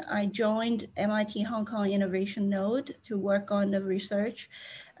 2019, I joined MIT Hong Kong Innovation Node to work on the research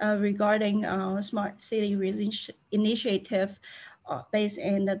regarding Smart City Initiative based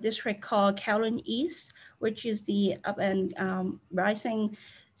in the district called Kowloon East, which is the up and rising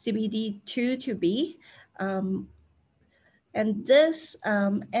CBD 2 to be. And this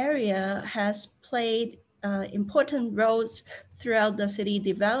area has played important roles throughout the city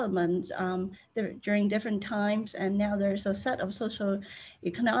development during different times. And now there's a set of social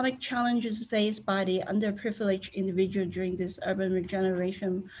economic challenges faced by the underprivileged individual during this urban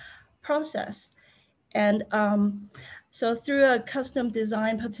regeneration process. And so through a custom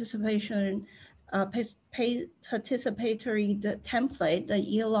design participatory template, the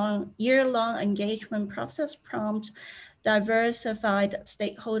year-long engagement process prompts diversified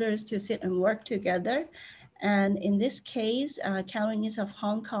stakeholders to sit and work together. And in this case, Kowloon East of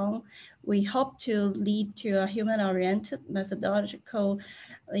Hong Kong we hope to lead to a human-oriented, methodologically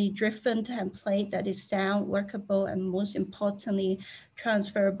driven template that is sound, workable, and most importantly,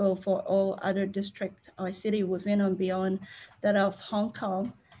 transferable for all other districts or city within and beyond that of Hong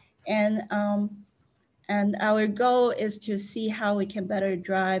Kong. And our goal is to see how we can better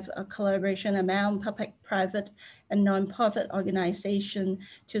drive a collaboration among public, private, and nonprofit organizations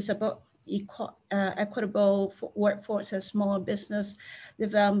to support equitable workforce and small business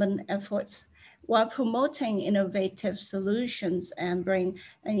development efforts while promoting innovative solutions and bring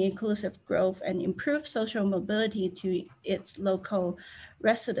an inclusive growth and improve social mobility to its local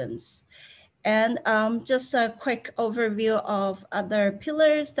residents. And just a quick overview of other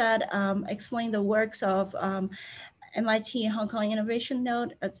pillars that explain the works of MIT Hong Kong Innovation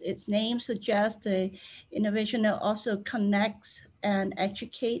Node. As its name suggests, the Innovation Node also connects and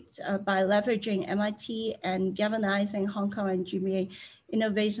educates by leveraging MIT and galvanizing Hong Kong and GBA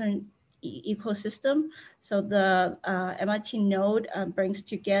innovation ecosystem. So the MIT Node brings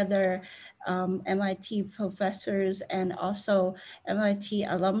together MIT professors and also MIT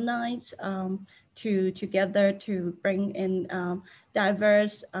alumni together to bring in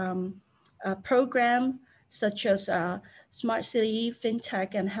diverse program such as smart city,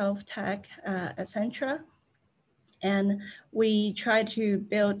 fintech, and health tech, etc. And we try to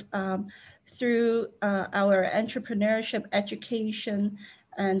build through our entrepreneurship education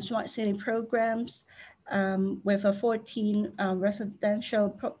and smart city programs with a 14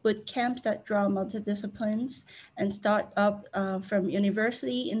 residential boot camps that draw multidisciplines and start up from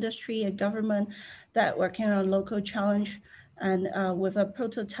university, industry, and government that working on local challenge, and with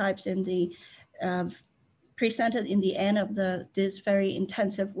prototypes in the presented in the end of this very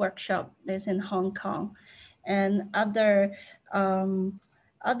intensive workshop based in Hong Kong. And other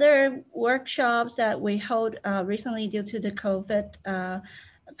workshops that we hold recently due to the COVID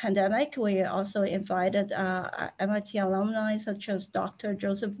pandemic, we also invited MIT alumni such as Dr.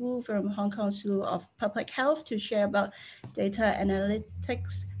 Joseph Wu from Hong Kong School of Public Health to share about data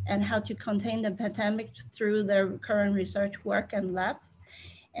analytics and how to contain the pandemic through their current research work and lab.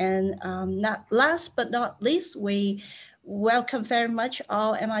 And not last but not least, we welcome very much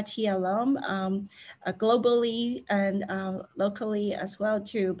all MIT alum globally and locally as well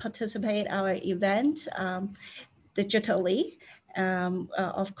to participate our event digitally.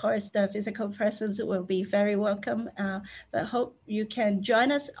 Of course, the physical presence will be very welcome, but hope you can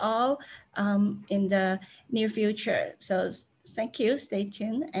join us all in the near future. So thank you, stay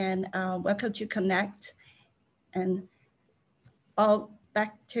tuned, and welcome to Connect. And all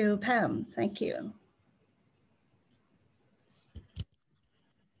back to Pam, thank you.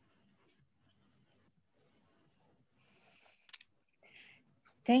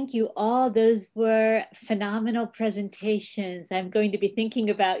 Thank you all. Those were phenomenal presentations. I'm going to be thinking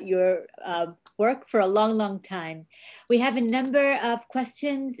about your work for a long, long time. We have a number of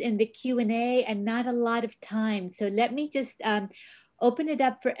questions in the Q&A and not a lot of time. So let me just open it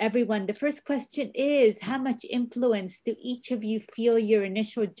up for everyone. The first question is, how much influence do each of you feel your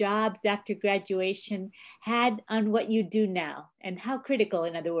initial jobs after graduation had on what you do now? And how critical,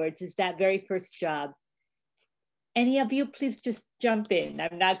 in other words, is that very first job? Any of you, please just jump in.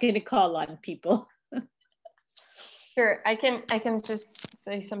 I'm not going to call on people. Sure, I can just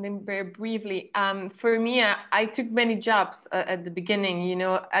say something very briefly. For me, I took many jobs at the beginning, you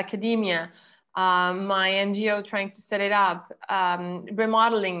know, academia, my NGO trying to set it up,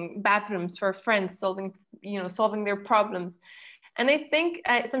 remodeling bathrooms for friends, solving their problems. And I think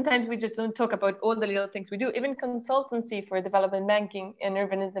sometimes we just don't talk about all the little things we do, even consultancy for development banking and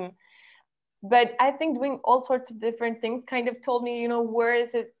urbanism. But I think doing all sorts of different things kind of told me, you know, where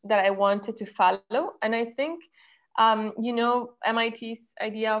is it that I wanted to follow? And I think, you know, MIT's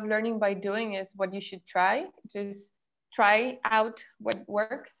idea of learning by doing is what you should try. Just try out what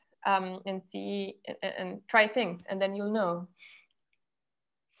works and see and try things, and then you'll know.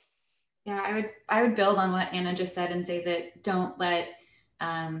 Yeah, I would build on what Anna just said and say that don't let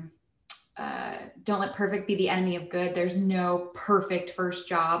perfect be the enemy of good. There's no perfect first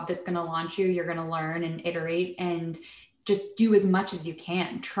job that's going to launch you. You're going to learn and iterate and just do as much as you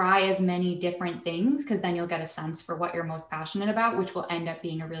can. Try as many different things, because then you'll get a sense for what you're most passionate about, which will end up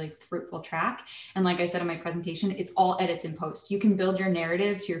being a really fruitful track. And like I said in my presentation, it's all edits and posts. You can build your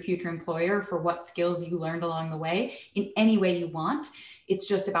narrative to your future employer for what skills you learned along the way in any way you want. It's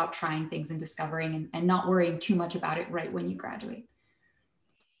just about trying things and discovering and not worrying too much about it right when you graduate.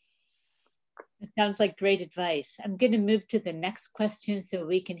 It sounds like great advice. I'm going to move to the next question so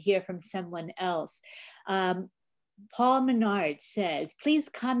we can hear from someone else. Paul Menard says, please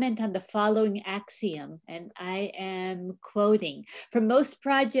comment on the following axiom, and I am quoting, for most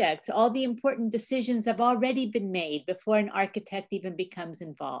projects, all the important decisions have already been made before an architect even becomes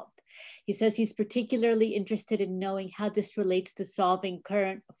involved. He says he's particularly interested in knowing how this relates to solving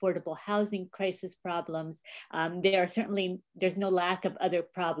current affordable housing crisis problems. There's no lack of other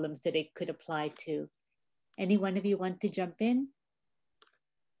problems that it could apply to. Any one of you want to jump in?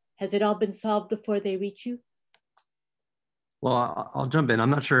 Has it all been solved before they reach you? Well, I'll jump in.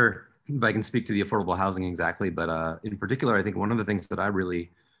 I'm not sure if I can speak to the affordable housing exactly, but in particular, I think one of the things that I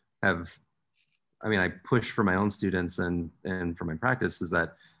really have, I push for my own students and for my practice is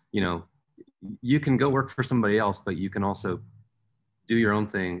that, you can go work for somebody else, but you can also do your own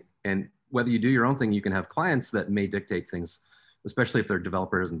thing. And whether you do your own thing, you can have clients that may dictate things, especially if they're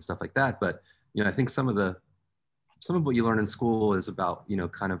developers and stuff like that. But, I think some of what you learn in school is about,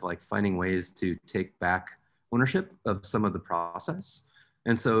 kind of like finding ways to take back ownership of some of the process.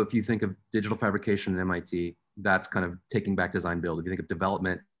 And so if you think of digital fabrication at MIT, that's kind of taking back design build. If you think of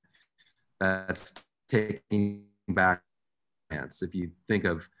development, that's taking back finance. If you think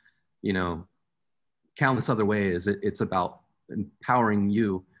of, countless other ways, it's about empowering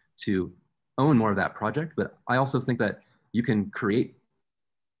you to own more of that project. But I also think that you can create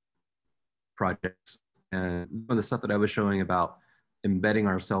projects. And some of the stuff that I was showing about embedding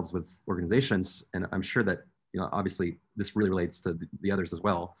ourselves with organizations, and I'm sure that, obviously this really relates to the others as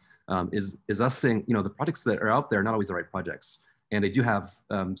well, is us saying, the projects that are out there are not always the right projects. And they do have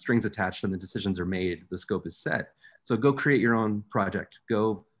strings attached and the decisions are made, the scope is set. So go create your own project,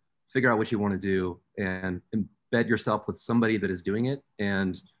 go figure out what you want to do and embed yourself with somebody that is doing it.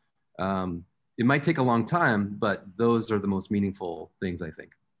 And it might take a long time, but those are the most meaningful things, I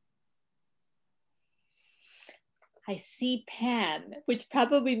think. I see Pam, which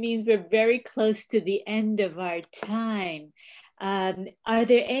probably means we're very close to the end of our time. Are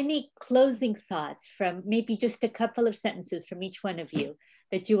there any closing thoughts from maybe just a couple of sentences from each one of you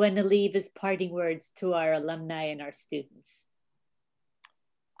that you want to leave as parting words to our alumni and our students?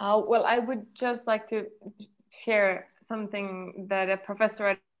 Well, I would just like to share something that a professor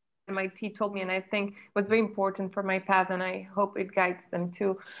at MIT told me, and I think was very important for my path, and I hope it guides them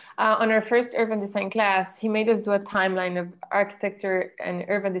too. On our first urban design class, he made us do a timeline of architecture and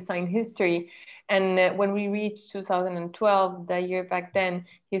urban design history. And when we reached 2012, the year back then,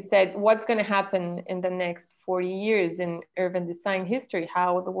 he said, what's going to happen in the next 40 years in urban design history,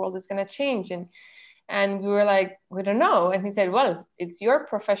 how the world is going to change? And we were like, we don't know. And he said, well, it's your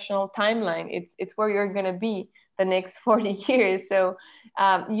professional timeline. It's where you're going to be the next 40 years. So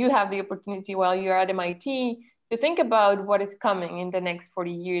you have the opportunity while you're at MIT to think about what is coming in the next 40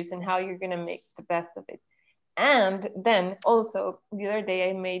 years and how you're going to make the best of it. And then also the other day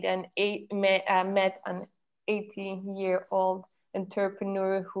I met an 80-year-old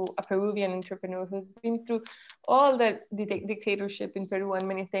entrepreneur, a Peruvian entrepreneur who's been through all the dictatorship in Peru and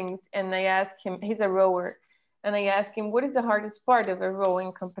many things. And I asked him, he's a rower, and I asked him, what is the hardest part of a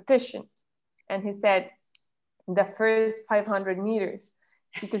rowing competition? And he said, the first 500 meters,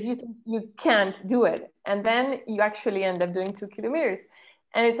 because you think you can't do it. And then you actually end up doing 2 kilometers.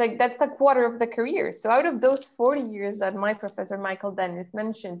 And it's like, that's the quarter of the career. So out of those 40 years that my professor, Michael Dennis,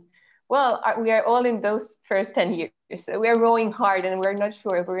 mentioned, well, we are all in those first 10 years. So we are rowing hard and we're not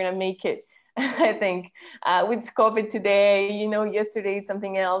sure if we're going to make it. I think with COVID today, yesterday it's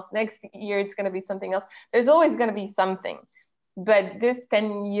something else. Next year, it's going to be something else. There's always going to be something. But these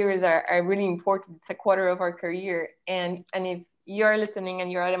 10 years are really important. It's a quarter of our career. And if you're listening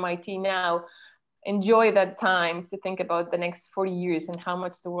and you're at MIT now, enjoy that time to think about the next 40 years and how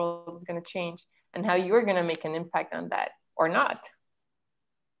much the world is going to change and how you're going to make an impact on that or not.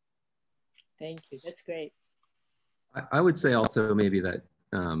 Thank you. That's great. I would say also maybe that,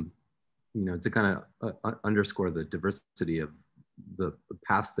 to kind of underscore the diversity of the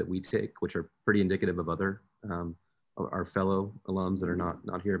paths that we take, which are pretty indicative of other our fellow alums that are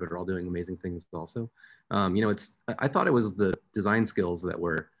not here, but are all doing amazing things also. I thought it was the design skills that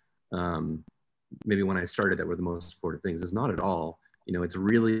were maybe when I started that were the most important things. Is not at all. It's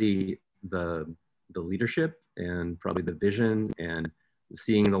really the leadership and probably the vision and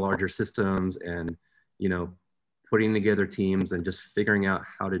seeing the larger systems and putting together teams and just figuring out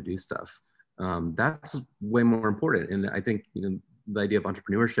how to do stuff. That's way more important. And I think the idea of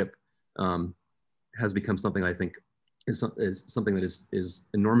entrepreneurship has become something I think is something that is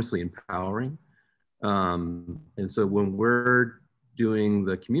enormously empowering. And so when we're doing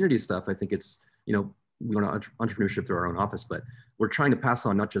the community stuff, I think it's, we learn entrepreneurship through our own office, but we're trying to pass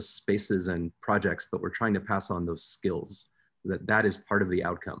on not just spaces and projects, but we're trying to pass on those skills, that is part of the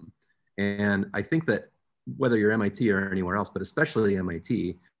outcome. And I think that whether you're MIT or anywhere else, but especially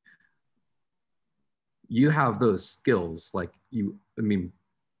MIT, you have those skills. Like I mean,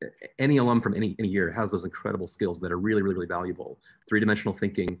 any alum from any year has those incredible skills that are really, really, really valuable. Three-dimensional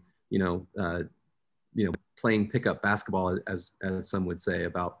thinking, playing pickup basketball, as some would say,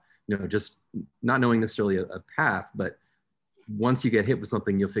 about, just not knowing necessarily a path, but once you get hit with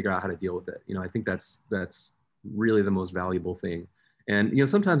something, you'll figure out how to deal with it. I think that's really the most valuable thing. And,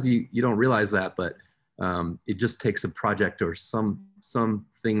 sometimes you don't realize that, but it just takes a project or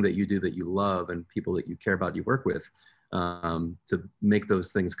something that you do that you love and people that you care about, you work with, to make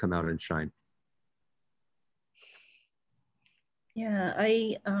those things come out and shine. Yeah,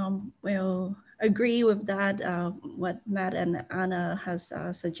 I will agree with that, what Matt and Anna has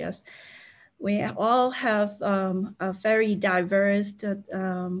suggested. We all have a very diverse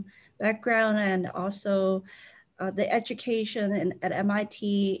background, and also the education at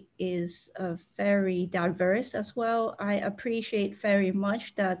MIT is very diverse as well. I appreciate very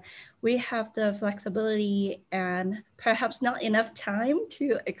much that we have the flexibility and perhaps not enough time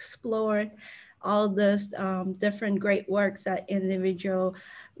to explore all this different great works that individual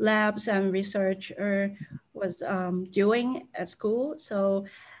labs and researcher was doing at school. So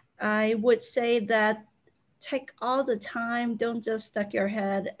I would say that take all the time, don't just stuck your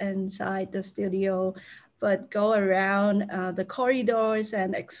head inside the studio, but go around the corridors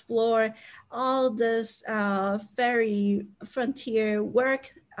and explore all this very frontier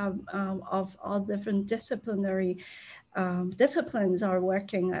work of all different disciplinary disciplines are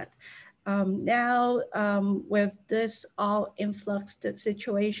working at. Now, with this all influxed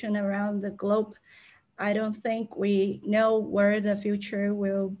situation around the globe, I don't think we know where the future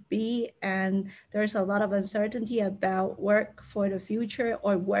will be, and there's a lot of uncertainty about work for the future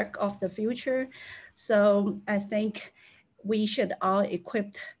or work of the future. So I think we should all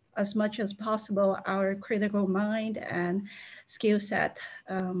equip as much as possible our critical mind and skill set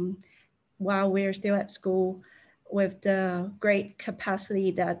while we're still at school, with the great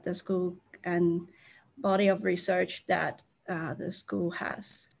capacity that the school and body of research that the school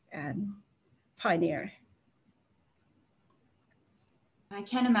has and pioneer. I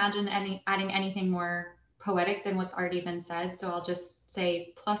can't imagine adding anything more poetic than what's already been said. So I'll just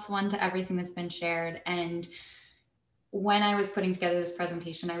say +1 to everything that's been shared. And when I was putting together this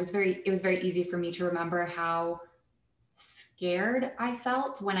presentation, it was very easy for me to remember how scared I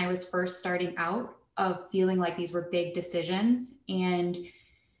felt when I was first starting out, of feeling like these were big decisions. And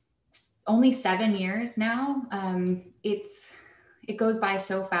only 7 years now, it goes by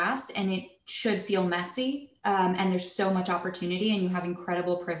so fast, and it should feel messy. And there's so much opportunity, and you have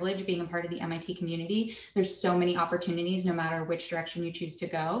incredible privilege being a part of the MIT community. There's so many opportunities, no matter which direction you choose to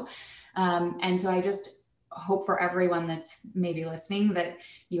go. And so I just hope for everyone that's maybe listening that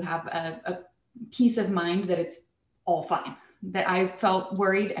you have a peace of mind that it's all fine, that I felt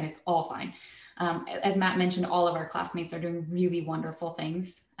worried and it's all fine. As Matt mentioned, all of our classmates are doing really wonderful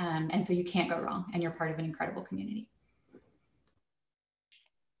things. And so you can't go wrong, and you're part of an incredible community.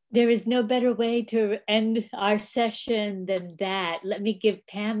 There is no better way to end our session than that. Let me give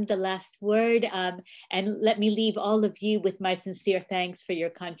Pam the last word, and let me leave all of you with my sincere thanks for your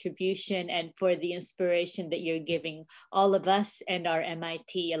contribution and for the inspiration that you're giving all of us and our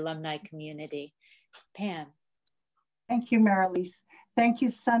MIT alumni community. Pam. Thank you, Marylise. Thank you,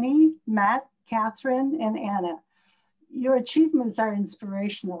 Sunny, Matt, Catherine, and Anna. Your achievements are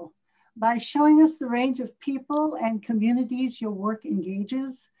inspirational. By showing us the range of people and communities your work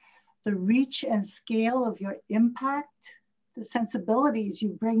engages, the reach and scale of your impact, the sensibilities you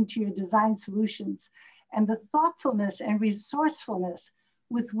bring to your design solutions, and the thoughtfulness and resourcefulness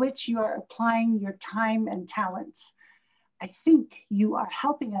with which you are applying your time and talents. I think you are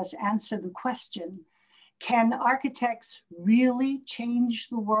helping us answer the question, can architects really change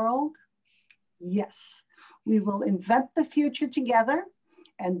the world? Yes, we will invent the future together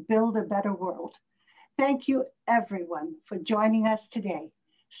and build a better world. Thank you, everyone, for joining us today.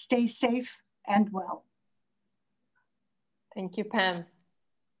 Stay safe and well. Thank you, Pam.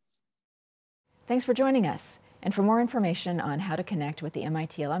 Thanks for joining us. And for more information on how to connect with the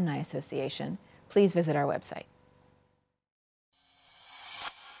MIT Alumni Association, please visit our website.